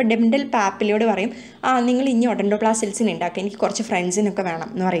കിടപ്പുണ്ട്. അപ്പോൾ ഡെൻ്റൽ പാപ്പിലിയോട് പറയും നിങ്ങൾ ഇനി ഒഡോണ്ടോബ്ലാസ്റ്റ് സെൽസിന് ഉണ്ടാക്കുക, എനിക്ക് കുറച്ച് ഫ്രണ്ട്സിനൊക്കെ വേണം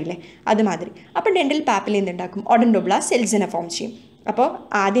എന്ന് പറയില്ലേ, അതുമാതിരി. അപ്പോൾ ഡെൻ്റൽ പാപ്പിലി എന്തുണ്ടാക്കും? ഒഡോണ്ടോബ്ലാസ്റ്റ് സെൽസിനെ ഫോം ചെയ്യും. അപ്പോൾ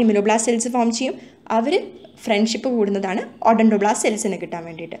ആദ്യം എമിലോബ്ലാസ്റ്റ് സെൽസ് ഫോം ചെയ്യും. അവർ ഫ്രണ്ട്ഷിപ്പ് കൂടുന്നതാണ് ഒഡോണ്ടോബ്ലാസ്റ്റ് സെൽസിന് കിട്ടാൻ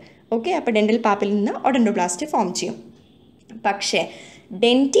വേണ്ടിയിട്ട്. ഓക്കെ, അപ്പോൾ ഡെൻ്റൽ പാപ്പിലിൽ നിന്ന് ഒഡോണ്ടോബ്ലാസ്റ്റ് ഫോം ചെയ്യും. പക്ഷേ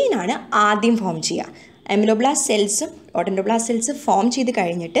ഡെൻറ്റീനാണ് ആദ്യം ഫോം ചെയ്യുക. എമിലോബ്ലാസ്റ്റ് സെൽസും ഒഡോണ്ടോബ്ലാസ്റ്റ് സെൽസ് ഫോം ചെയ്ത്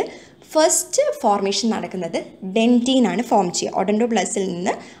കഴിഞ്ഞിട്ട് ഫസ്റ്റ് ഫോർമേഷൻ നടക്കുന്നത് ഡെൻറ്റീനാണ് ഫോം ചെയ്യുക. ഒഡോണ്ടോബ്ലാസ്റ്റിൽ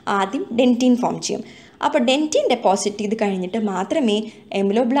നിന്ന് ആദ്യം ഡെൻറ്റീൻ ഫോം ചെയ്യും. അപ്പോൾ ഡെൻറ്റീൻ ഡെപ്പോസിറ്റ് ചെയ്ത് കഴിഞ്ഞിട്ട് മാത്രമേ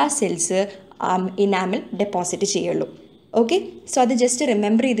എമിലോബ്ലാസ്റ്റ് സെൽസ് ഇനാമൽ ഡെപ്പോസിറ്റ് ചെയ്യുള്ളൂ. ഓക്കെ, സോ അത് ജസ്റ്റ്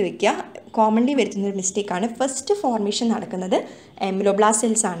റിമെമ്പർ ചെയ്ത് വെക്കുക. കോമൺലി വരുത്തുന്നൊരു മിസ്റ്റേക്കാണ്. ഫസ്റ്റ് ഫോർമേഷൻ നടക്കുന്നത് എമിലോബ്ലാസ്റ്റ്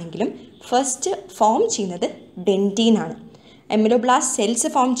സെൽസ് ആണെങ്കിലും ഫസ്റ്റ് ഫോം ചെയ്യുന്നത് ഡെൻറ്റീനാണ്. എമിലോബ്ലാസ്റ്റ് സെൽസ്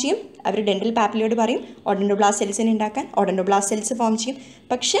ഫോം ചെയ്യും. അവർ ഡെൻ്റൽ പാപ്പിലിയോട് പറയും ഒഡോണ്ടോബ്ലാസ്റ്റ് സെൽസിനെ ഉണ്ടാക്കാൻ. ഒഡോണ്ടോബ്ലാസ്റ്റ് സെൽസ് ഫോം ചെയ്യും.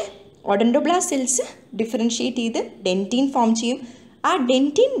 പക്ഷേ ഒഡോണ്ടോബ്ലാസ്റ്റ് സെൽസ് ഡിഫറൻഷിയേറ്റ് ചെയ്ത് ഡെൻറ്റീൻ ഫോം ചെയ്യും. ആ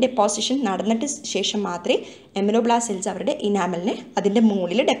ഡെൻറ്റീൻ ഡെപ്പോസിഷൻ നടന്നിട്ട് ശേഷം മാത്രമേ എമിലോബ്ലാസ്റ്റ് സെൽസ് അവരുടെ ഇനാമലിനെ അതിൻ്റെ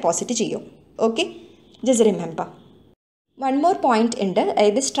മുകളിൽ ഡെപ്പോസിറ്റ് ചെയ്യും. Okay, just remember. One more point ഉണ്ട്,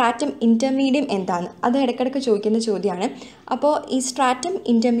 അതായത് സ്ട്രാറ്റം ഇൻ്റർമീഡിയം എന്താണ്, അത് ഇടയ്ക്കിടയ്ക്ക് ചോദിക്കുന്ന ചോദ്യമാണ്. അപ്പോൾ ഈ സ്ട്രാറ്റം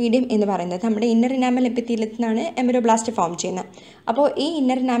ഇൻ്റർമീഡിയം എന്ന് പറയുന്നത് നമ്മുടെ ഇന്നർ ഇനാമൽ എപ്പിത്തീലിയത്തിൽ നിന്നാണ് എമലോബ്ലാസ്റ്റ് ഫോം ചെയ്യുന്നത്. അപ്പോൾ ഈ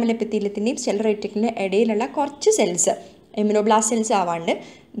ഇന്നർ ഇനാമൽ എപ്പിത്തീലിയത്തിൻ്റെയും സെൽ റെറ്റിക്കിളിൻ്റെ ഇടയിലുള്ള കുറച്ച് cells എമലോബ്ലാസ്റ്റ് cells ആവാണ്ട്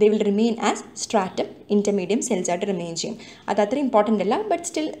they will remain as stratum ഇൻ്റർമീഡിയം cells ആയിട്ട് റിമെയിൻ ചെയ്യും. അത് അത്ര ഇമ്പോർട്ടൻ്റ് അല്ല, ബട്ട്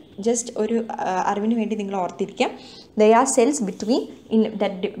സ്റ്റിൽ ജസ്റ്റ് ഒരു അറിവിന് വേണ്ടി നിങ്ങൾ ഓർത്തിരിക്കാം. They are cells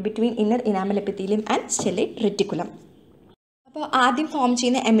between inner enamel epithelium and സ്റ്റെലേറ്റ് reticulum. അപ്പോൾ ആദ്യം ഫോം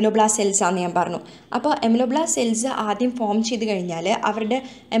ചെയ്യുന്ന എമലോബ്ലാസ്റ്റ് സെൽസ് ആണെന്ന് ഞാൻ പറഞ്ഞു. അപ്പോൾ എമലോബ്ലാസ്റ്റ് സെൽസ് ആദ്യം ഫോം ചെയ്ത് കഴിഞ്ഞാൽ അവരുടെ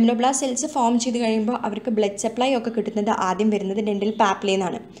എമലോബ്ലാസ്റ്റ് സെൽസ് ഫോം ചെയ്ത് കഴിയുമ്പോൾ അവർക്ക് ബ്ലഡ് സപ്ലൈ ഒക്കെ കിട്ടുന്നത് ആദ്യം വരുന്നത് ഡെൻറ്റൽ പാപ്പിലയിൽ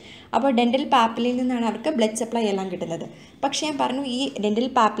നിന്നാണ്. അപ്പോൾ ഡെൻറ്റൽ പാപ്പിലയിൽ നിന്നാണ് അവർക്ക് ബ്ലഡ് സപ്ലൈ എല്ലാം കിട്ടുന്നത്. പക്ഷേ ഞാൻ പറഞ്ഞു ഈ ഡെൻറ്റൽ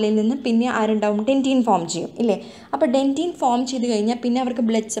പാപ്പിലയിൽ നിന്ന് പിന്നെ ആരുണ്ടാവും, ഡെൻറ്റീൻ ഫോം ചെയ്യും ഇല്ലേ. അപ്പോൾ ഡെൻറ്റീൻ ഫോം ചെയ്ത് കഴിഞ്ഞാൽ പിന്നെ അവർക്ക്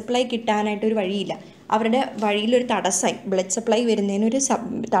ബ്ലഡ് സപ്ലൈ കിട്ടാനായിട്ടൊരു വഴിയില്ല. അവരുടെ വഴിയിലൊരു തടസ്സമായി, ബ്ലഡ് സപ്ലൈ വരുന്നതിനൊരു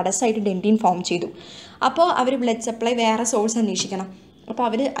തടസ്സമായിട്ട് ഡെൻറ്റീൻ ഫോം ചെയ്തു. അപ്പോൾ അവർ ബ്ലഡ് സപ്ലൈ വേറെ സോഴ്സ് അന്വേഷിക്കണം. അപ്പോൾ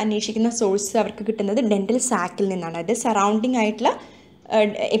അവർ അന്വേഷിക്കുന്ന സോഴ്സ് അവർക്ക് കിട്ടുന്നത് ഡെൻറ്റൽ സാക്കിൽ നിന്നാണ്. അത് സറൗണ്ടിങ് ആയിട്ടുള്ള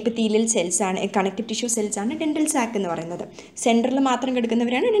epithelial സെൽസാണ്, connective tissue സെൽസാണ് dental sac എന്ന് പറയുന്നത്. സെൻറ്ററിൽ മാത്രം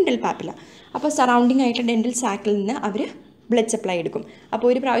കിടക്കുന്നവരാണ് ഡെൻറ്റൽ പാപ്പില. അപ്പോൾ സറൗണ്ടിങ് ആയിട്ട് ഡെൻറ്റൽ സാക്കിൽ നിന്ന് അവർ ബ്ലഡ് സപ്ലൈ എടുക്കും. അപ്പോൾ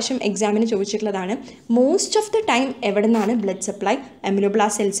ഒരു പ്രാവശ്യം എക്സാമിന് ചോദിച്ചിട്ടുള്ളതാണ് മോസ്റ്റ് ഓഫ് ദ ടൈം എവിടെ നിന്നാണ് ബ്ലഡ് സപ്ലൈ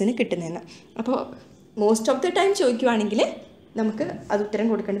എമലോബ്ലാസ്റ്റ് സെൽസിന് കിട്ടുന്നതെന്ന്. അപ്പോൾ മോസ്റ്റ് ഓഫ് ദ ടൈം ചോദിക്കുവാണെങ്കിൽ നമുക്ക് അത് ഉത്തരം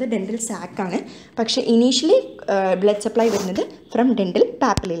കൊടുക്കേണ്ടത് ഡെൻറ്റൽ സാക്കാണ്. പക്ഷേ ഇനീഷ്യലി ബ്ലഡ് സപ്ലൈ വരുന്നത് ഫ്രം ഡെൻറ്റൽ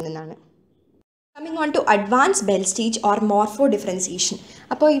പാപ്പിലയിൽ നിന്നാണ്. Coming on to advance bell stage or morpho differentiation.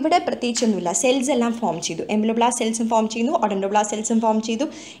 അപ്പോൾ ഇവിടെ പ്രത്യേകിച്ചൊന്നുമില്ല, സെൽസ് എല്ലാം ഫോം ചെയ്തു. എമലോബ്ലാസ്റ്റ് സെൽസും ഫോം ചെയ്യുന്നു, ഒഡൻഡോബ്ലാസ്റ്റ് സെൽസും ഫോം ചെയ്തു.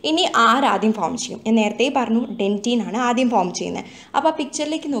 ഇനി ആദ്യം ഫോം ചെയ്യും? ഞാൻ നേരത്തെ പറഞ്ഞു ഡെൻറ്റീൻ ആണ് ആദ്യം ഫോം ചെയ്യുന്നത്. അപ്പോൾ ആ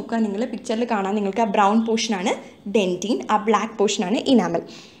പിക്ചറിലേക്ക് നോക്കുക, നിങ്ങൾ പിക്ചറിൽ കാണാൻ നിങ്ങൾക്ക് ആ ബ്രൗൺ പോർഷനാണ് ഡെൻറ്റീൻ, ആ ബ്ലാക്ക് പോർഷനാണ് ഇനാമൽ.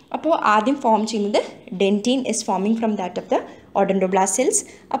 അപ്പോൾ ആദ്യം ഫോം ചെയ്യുന്നത് dentine is forming from that of the ഒഡൻഡോബ്ലാസ്റ്റ് cells.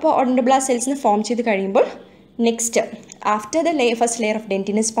 അപ്പോൾ ഒഡൻഡോബ്ലാസ്റ്റ് സെൽസിന് ഫോം ചെയ്ത് കഴിയുമ്പോൾ next after the first layer of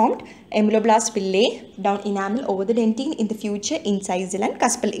dentine is formed, എമലോബ്ലാസ്റ്റ് will Leh down enamel over the dentine in the future ഇൻസൈസൽ and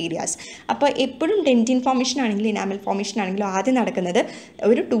കസ്പൽ areas. അപ്പോൾ എപ്പോഴും dentine formation ആണെങ്കിലും enamel formation ആണെങ്കിലും ആദ്യം നടക്കുന്നത്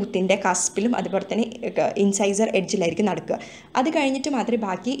ഒരു ടൂത്തിൻ്റെ കസ്പിലും അതുപോലെ തന്നെ ഇൻസൈസർ എഡ്ജിലായിരിക്കും നടക്കുക. അത് കഴിഞ്ഞിട്ട് മാത്രമേ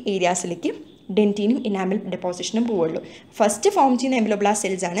ബാക്കി ഏരിയാസിലേക്ക് ഡെൻറ്റീനും ഇനാമൽ ഡെപ്പോസിഷനും പോവുള്ളൂ. ഫസ്റ്റ് ഫോം ചെയ്യുന്ന എമലോബ്ലാസ്റ്റ്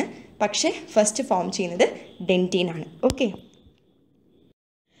സെൽസ് ആണ്, പക്ഷേ ഫസ്റ്റ് ഫോം ചെയ്യുന്നത് ഡെൻറ്റീൻ ആണ്. ഓക്കെ,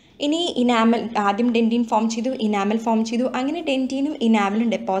 ഇനി ഇനാമൽ ആദ്യം ഡെൻറ്റീൻ ഫോം ചെയ്തു, ഇനാമൽ ഫോം ചെയ്തു. അങ്ങനെ ഡെൻറ്റീനും ഇനാമലും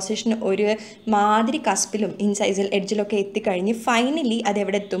ഡെപ്പോസിഷനും ഒരു മാതിരി കസ്പിലും ഇൻസൈസൽ എഡ്ജിലൊക്കെ എത്തിക്കഴിഞ്ഞ് ഫൈനലി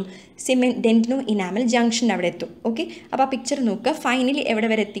അതെവിടെ എത്തും? ഡെൻറ്റിനും ഇനാമൽ ജംഗ്ഷൻ അവിടെ എത്തും. ഓക്കെ, അപ്പോൾ ആ പിക്ചർ നോക്കുക. ഫൈനലി എവിടെ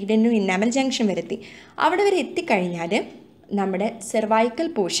വരെ എത്തി? ഡെൻറ്റിനും ഇനാമൽ ജംഗ്ഷൻ വരെ എത്തി. അവിടെ വരെ എത്തിക്കഴിഞ്ഞാൽ നമ്മുടെ cervical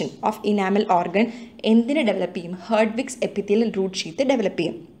portion of enamel organ എന്തിനെ ഡെവലപ്പ് ചെയ്യും? ഹെർഡ്വിക്സ് എപ്പിത്തീലിയൽ റൂട്ട് ഷീത്ത് ഡെവലപ്പ്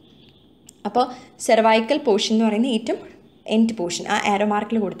ചെയ്യും. അപ്പോൾ സെർവൈക്കൽ പോർഷൻ എന്ന് പറയുന്ന ഏറ്റവും എൻഡ് പോർഷൻ ആ ആരോ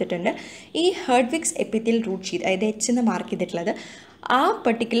മാർക്കിൽ കൊടുത്തിട്ടുണ്ട്. ഈ ഹെർഡ്വിക്സ് എപ്പിത്തീലിയൽ റൂട്ട് ഷീത്ത്, അതായത് എച്ച് എന്ന് മാർക്ക് ചെയ്തിട്ടുള്ളത്, ആ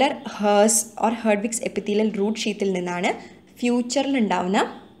പെർട്ടിക്കുലർ ഹെർഡ്വിക്സ് എപ്പിത്തീലിയൽ റൂട്ട് ഷീത്തിൽ നിന്നാണ് ഫ്യൂച്ചറിൽ ഉണ്ടാവുന്ന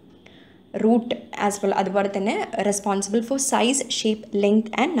റൂട്ട് അതുപോലെ തന്നെ responsible for size, shape, length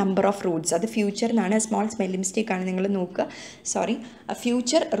and number of Roots. അത് ഫ്യൂച്ചറിനാണ്, സ്മോൾ സ്പെല്ലിംഗ് മിസ്റ്റേക്ക് ആണ്, നിങ്ങൾ നോക്കുക. Sorry,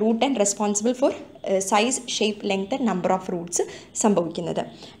 future root and responsible for size, shape, length and number of Roots സംഭവിക്കുന്നത്.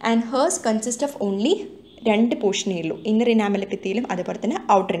 And hers consist of only 2 പോർഷനേ ഉള്ളൂ, inner enamel epithelium അതുപോലെ തന്നെ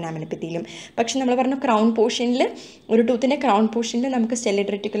outer enamel epithelium. പക്ഷേ നമ്മൾ പറഞ്ഞു ക്രൗൺ പോർഷനിൽ, ഒരു ടൂത്തിൻ്റെ ക്രൗൺ പോർഷനിൽ നമുക്ക്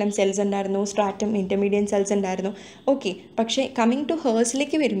സ്റ്റെലേറ്റ് റെറ്റിക്കുലം സെൽസ് ഉണ്ടായിരുന്നു, സ്ട്രാറ്റം ഇൻ്റർമീഡിയൻ സെൽസ് ഉണ്ടായിരുന്നു. ഓക്കെ, പക്ഷേ കമ്മിങ് ടു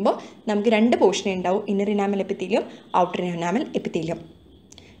ഹേഴ്സിലേക്ക് വരുമ്പോൾ നമുക്ക് 2 പോർഷനേ ഉണ്ടാവും, inner enamel epithelium, outer enamel epithelium.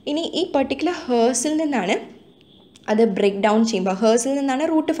 ഇനി ഈ പെർട്ടിക്കുലർ ഹേഴ്സിൽ നിന്നാണ് അത് ബ്രേക്ക് ഡൗൺ ചെയ്യുമ്പോൾ, ഹേഴ്സിൽ നിന്നാണ്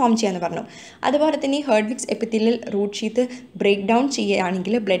റൂട്ട് ഫോം ചെയ്യാന്ന് പറഞ്ഞു. അതുപോലെ തന്നെ ഈ ഹെർഡ്വിക്സ് epithelial root sheath break down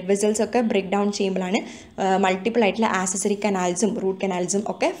ചെയ്യുകയാണെങ്കിൽ ബ്ലഡ് വെസൽസ് ഒക്കെ ബ്രേക്ക് ഡൗൺ ചെയ്യുമ്പോഴാണ് മൾട്ടിപ്പിൾ ആയിട്ടുള്ള ആക്സസറി കനാൽസും റൂട്ട് കനാൽസും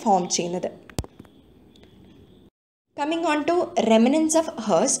ഒക്കെ ഫോം ചെയ്യുന്നത്. Coming on to റെമിനൻസ് of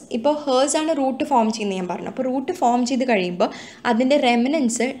hers. ഇപ്പോൾ ഹേഴ്സ് ആണ് റൂട്ട് ഫോം ചെയ്യുന്നത് ഞാൻ പറഞ്ഞു. അപ്പോൾ റൂട്ട് ഫോം ചെയ്ത് കഴിയുമ്പോൾ അതിൻ്റെ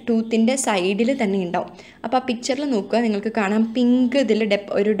റെമിനൻസ് ടൂത്തിൻ്റെ സൈഡിൽ തന്നെ ഉണ്ടാവും. അപ്പോൾ ആ പിക്ചറിൽ നോക്കുക, നിങ്ങൾക്ക് കാണാം പിങ്ക് ഇതിൽ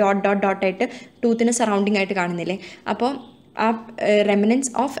ഒരു ഡോട്ടായിട്ട് ടൂത്തിന് സറൗണ്ടിങ് ആയിട്ട് കാണുന്നില്ലേ? അപ്പോൾ ആ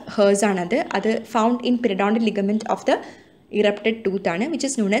റെമിനൻസ് ഓഫ് ഹേഴ്സ് ആണത്. അത് found in periodontal ligament of the ഇറപ്റ്റഡ് tooth ആണ്, which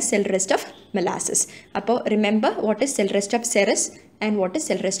is known as cell rest of മെലാസസ്. അപ്പോൾ remember what is cell rest of സെറസ് and what is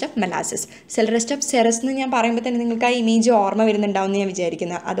cell rest of മെലാസസ്. Cell rest of സെറസ് എന്ന് ഞാൻ പറയുമ്പോൾ തന്നെ നിങ്ങൾക്ക് ആ ഇമേജ് ഓർമ്മ വരുന്നുണ്ടാവും എന്ന് ഞാൻ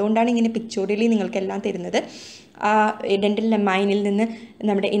വിചാരിക്കുന്നത്. അതുകൊണ്ടാണ് ഇങ്ങനെ പിക്ചോറിയലി നിങ്ങൾക്കെല്ലാം തരുന്നത്. ഡെൻറ്റൽ ലെമൈനിൽ നിന്ന്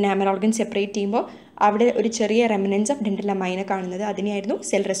നമ്മുടെ ഇനാമൽ ഓർഗൻ സെപ്പറേറ്റ് ചെയ്യുമ്പോൾ അവിടെ ഒരു ചെറിയ റെമിനൻസ് ഓഫ് ഡെൻറ്റൽ ലെമൈനെ കാണുന്നത്, അതിനെയായിരുന്നു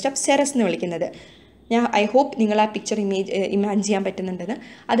സെൽ റെസ്റ്റ് ഓഫ് സെറസ് എന്ന് വിളിക്കുന്നത്. ഐ ഹോപ്പ് നിങ്ങൾ ആ പിക്ചർ ഇമാജിൻ ചെയ്യാൻ പറ്റുന്നുണ്ടെന്ന്,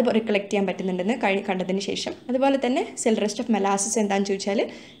 അത് റിക്കളക്ട് ചെയ്യാൻ പറ്റുന്നുണ്ടെന്ന് കണ്ടതിന് ശേഷം. അതുപോലെ തന്നെ സെൽ റെസ്റ്റ് ഓഫ് മെലാസസ് എന്താണെന്ന് ചോദിച്ചാൽ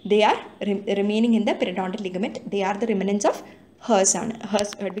they are remaining in the periodontal ligament, they are the റിമനൻസ് of hers ആണ്,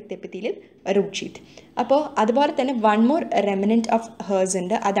 ഹേഴ്സ് ഹെർഡ്വിക് എപ്പിത്തീലിയൽ റൂട്ട് ഷീത്ത്. അപ്പോൾ അതുപോലെ തന്നെ വൺ മോർ റെമനൻറ്റ് ഓഫ് ഹേഴ്സ്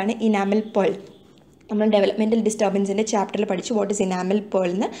ഉണ്ട്, അതാണ് ഇനാമൽ പേൾ. നമ്മൾ ഡെവലപ്മെൻറ്റൽ ഡിസ്റ്റർബൻസിൻ്റെ ചാപ്റ്ററിൽ പഠിച്ചു വാട്ട് ഇസ് ഇനാമൽ പേൾ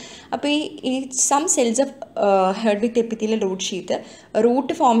എന്ന്. അപ്പോൾ ഈ some cells of ഹെർഡ്വിക് epithelial root sheath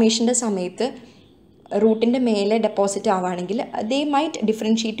root ഫോർമേഷൻ്റെ സമയത്ത് റൂട്ടിൻ്റെ മേലെ ഡെപ്പോസിറ്റ് ആവുകയാണെങ്കിൽ they might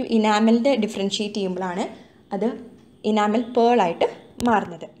differentiate to ഇനാമലിൻ്റെ differentiate ചെയ്യുമ്പോഴാണ് അത് ഇനാമൽ പേളായിട്ട്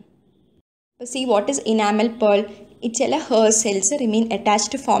മാറുന്നത്. അപ്പോൾ see what is enamel pearl. ഈ ചില hair cells remain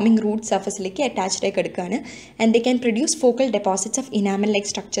attached to foaming root സർഫസിലേക്ക് attached ആയി എടുക്കുകയാണ്. And they can produce focal deposits of enamel like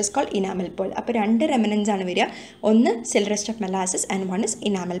structures called enamel pearl. അപ്പോൾ 2 remnants ആണ് വരിക, ഒന്ന് cell rest of മെലാസസ് and one is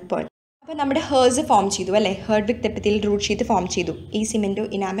enamel pearl. അപ്പോൾ നമ്മുടെ ഹേഴ്സ് ഫോം ചെയ്തു അല്ലേ, ഹെർഡ്വിക് എപ്പിത്തീലിയൽ റൂട്ട് ഷീത്ത് ഫോം ചെയ്തു ഈ സിമെൻറ്റോ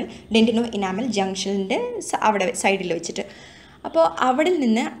ഇനാമൽ ഡെൻറ്റിനോ ഇനാമൽ ജംഗ്ഷനിൻ്റെ അവിടെ സൈഡിൽ വെച്ചിട്ട്. അപ്പോൾ അവിടെ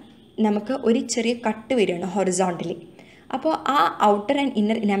നിന്ന് നമുക്ക് ഒരു ചെറിയ കട്ട് വരികയാണ് ഹൊറിസോണ്ടലി. അപ്പോൾ ആ outer and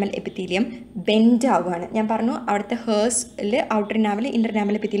inner enamel epithelium bend ആവുകയാണ്. ഞാൻ പറഞ്ഞു അവിടുത്തെ ഹേഴ്സിൽ outer enamel inner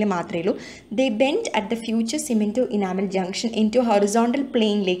enamel epithelium മാത്രമേ ഉള്ളൂ. ദേ bend at the future cemento enamel junction in to horizontal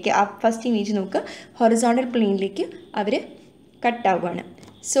പ്ലെയിനിലേക്ക്. ആ ഫസ്റ്റ് ഇമേജ് നോക്കുക, ഹൊറിസോണ്ടൽ പ്ലെയിനിലേക്ക് അവർ കട്ടാവുകയാണ്.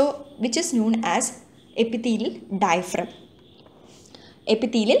 So which is known as epithelial diaphragm.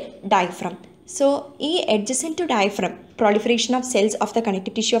 Epithelial diaphragm. So ഈ എഡ്ജസെൻറ്റ് to diaphragm proliferation of cells of the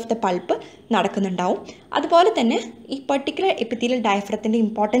connective tissue of the pulp നടക്കുന്നുണ്ടാവും. അതുപോലെ തന്നെ ഈ particular epithelial ഡയഫ്രത്തിൻ്റെ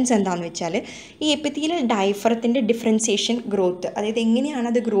importance എന്താണെന്ന് വെച്ചാൽ ഈ എപ്പിത്തീലിയൽ ഡയഫ്രത്തിൻ്റെ ഡിഫറൻസിയേഷൻ ഗ്രോത്ത്, അതായത് എങ്ങനെയാണ്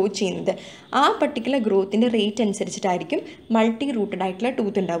അത് ഗ്രോ ചെയ്യുന്നത്, ആ പെർട്ടിക്കുലർ ഗ്രോത്തിൻ്റെ റേറ്റ് അനുസരിച്ചിട്ടായിരിക്കും മൾട്ടി റൂട്ടഡ് ആയിട്ടുള്ള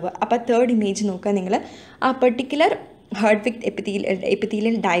ടൂത്ത് ഉണ്ടാവുക. അപ്പോൾ 3rd ഇമേജ് നോക്കുക നിങ്ങൾ, ആ particular ഹെർഡ്വിക്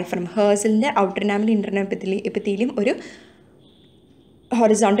epithelial diaphragm ഹേഴ്സിൻ്റെ outer enamel ഇൻ്റർ എപ്പിത്തീലിയം ഒരു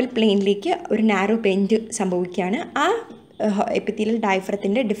ഹൊറിസോണ്ടൽ പ്ലെയിനിലേക്ക് ഒരു നാരോ ബെൻഡ് സംഭവിക്കുകയാണ്. ആ എപ്പിത്തീലിയൽ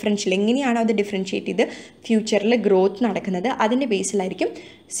ഡയഫ്രത്തിൻ്റെ ഡിഫറൻഷ്യൽ എങ്ങനെയാണോ അത് ഡിഫറൻഷ്യേറ്റ് ചെയ്ത് ഫ്യൂച്ചറിൽ ഗ്രോത്ത് നടക്കുന്നത് അതിൻ്റെ ബേസിലായിരിക്കും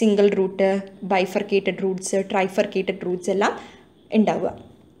single root, bifurcated Roots, ട്രൈഫർക്കേറ്റഡ് Roots എല്ലാം ഉണ്ടാവുക.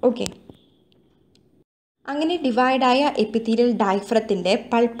 ഓക്കെ, അങ്ങനെ ഡിവൈഡായ epithelial ഡയഫ്രത്തിൻ്റെ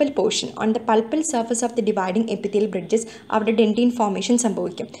പൾപ്പൽ portion on the പൾപ്പൽ surface of the dividing epithelial bridges അവിടെ ഡെൻറ്റിൻ ഫോർമേഷൻ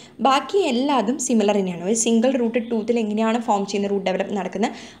സംഭവിക്കും. ബാക്കി എല്ലാതും സിമിലർ തന്നെയാണ്. ഒരു സിംഗിൾ റൂട്ടഡ് ടൂത്തിൽ എങ്ങനെയാണ് ഫോം ചെയ്യുന്ന റൂട്ട് ഡെവലപ്പ്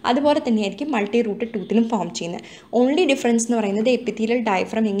നടക്കുന്നത് അതുപോലെ തന്നെയായിരിക്കും മൾട്ടി റൂട്ടഡ് ടൂത്തിലും ഫോം ചെയ്യുന്നത്. ഓൺലി ഡിഫറൻസ് എന്ന് പറയുന്നത് എപ്പിത്തീലിയൽ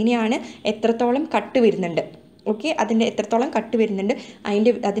ഡയഫ്രം എങ്ങനെയാണ് എത്രത്തോളം കട്ട് വരുന്നുണ്ട്, ഓക്കെ, അതിൻ്റെ എത്രത്തോളം കട്ട് വരുന്നുണ്ട്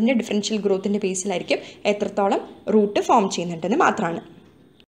അതിൻ്റെ ഡിഫറൻഷ്യൽ ഗ്രോത്തിൻ്റെ ബേസിലായിരിക്കും എത്രത്തോളം റൂട്ട് ഫോം ചെയ്യുന്നുണ്ടെന്ന് മാത്രമാണ്.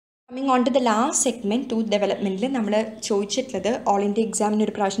 Coming on to the last segment tooth ഡെവലപ്മെൻറ്റിൽ നമ്മൾ ചോദിച്ചിട്ടുള്ളത് ഓൾ ഇന്ത്യ എക്സാമിന്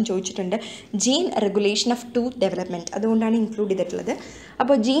ഒരു പ്രാവശ്യം ചോദിച്ചിട്ടുണ്ട് gene regulation of tooth development, അതുകൊണ്ടാണ് ഇൻക്ലൂഡ് ചെയ്തിട്ടുള്ളത്.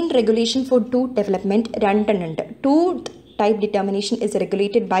 അപ്പോൾ gene regulation four tooth development 2 ഉണ്ട്. Tooth type determination is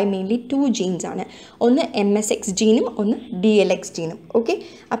regulated by mainly 2 jeans ആണ്, ഒന്ന് MSX ജീനും ഒന്ന് DLX ജീനും. ഓക്കെ,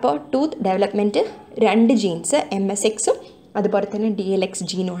 അപ്പോൾ ടൂത്ത് ഡെവലപ്മെൻറ്റ് 2 ജീൻസ് MSXും അതുപോലെ തന്നെ DLX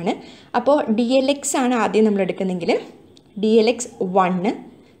ജീനുമാണ്. അപ്പോൾ DLX ആണ് ആദ്യം നമ്മൾ എടുക്കുന്നെങ്കിൽ DLX 1,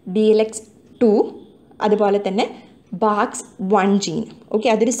 DLX 2, അതുപോലെ തന്നെ ബാക്സ് 1 ജീൻ. ഓക്കെ,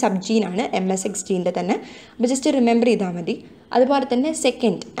 അതൊരു സബ് ജീനാണ് MSX ജീൻ്റെ തന്നെ. അപ്പോൾ ജസ്റ്റ് റിമെമ്പർ ചെയ്താൽ മതി. അതുപോലെ തന്നെ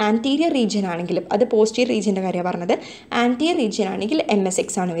സെക്കൻഡ് ആൻറ്റീരിയർ റീജിയൻ ആണെങ്കിലും, അത് പോസ്റ്റീരിയർ റീജിയൻ്റെ കാര്യമാണ് പറഞ്ഞത്, ആൻറ്റീരിയർ റീജിയൻ ആണെങ്കിൽ MSX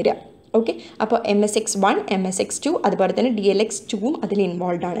ആണ് വരിക. ഓക്കെ, അപ്പോൾ MSX 1, MSX 2, അതുപോലെ തന്നെ DLX 2ഉം അതിൽ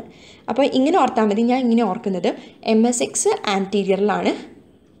ഇൻവോൾവ് ആണ്. അപ്പോൾ ഇങ്ങനെ ഓർത്താൽ മതി. ഞാൻ ഇങ്ങനെ ഓർക്കുന്നത് MSX ആൻറ്റീരിയറിലാണ്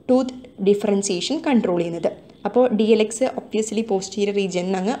ടൂത്ത് ഡിഫറൻസിയേഷൻ കൺട്രോൾ ചെയ്യുന്നത്. അപ്പോൾ DLX ഒബ്വിയസ്ലി പോസ്റ്റീരിയർ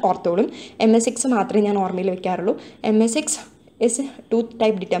റീജിയൻ അങ്ങ് ഓർത്തോളും. MSX മാത്രമേ ഞാൻ ഓർമ്മയിൽ വെക്കാറുള്ളൂ. MSX is tooth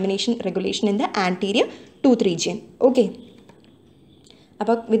type determination regulation in the anterior tooth region. Okay,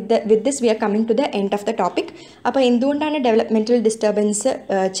 അപ്പോൾ with this V are coming to the end of the topic. അപ്പോൾ എന്തുകൊണ്ടാണ് developmental disturbance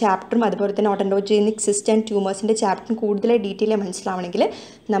ചാപ്റ്ററും അതുപോലെ തന്നെ ഓട്ടോൻഡോജനിക് സിസ്റ്റ് ആൻഡ് ട്യൂമേഴ്സിൻ്റെ ചാപ്റ്ററും കൂടുതൽ ഡീറ്റെയിൽ മനസ്സിലാവണമെങ്കിൽ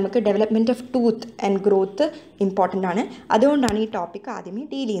നമുക്ക് development of tooth and growth important ആണ്. അതുകൊണ്ടാണ് ഈ ടോപ്പിക് ആദ്യമേ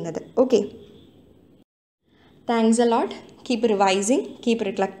ഡീൽ ചെയ്യുന്നത്. Okay, thanks a lot. Keep revising, keep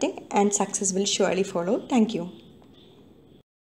reflecting, and success will surely follow. Thank you.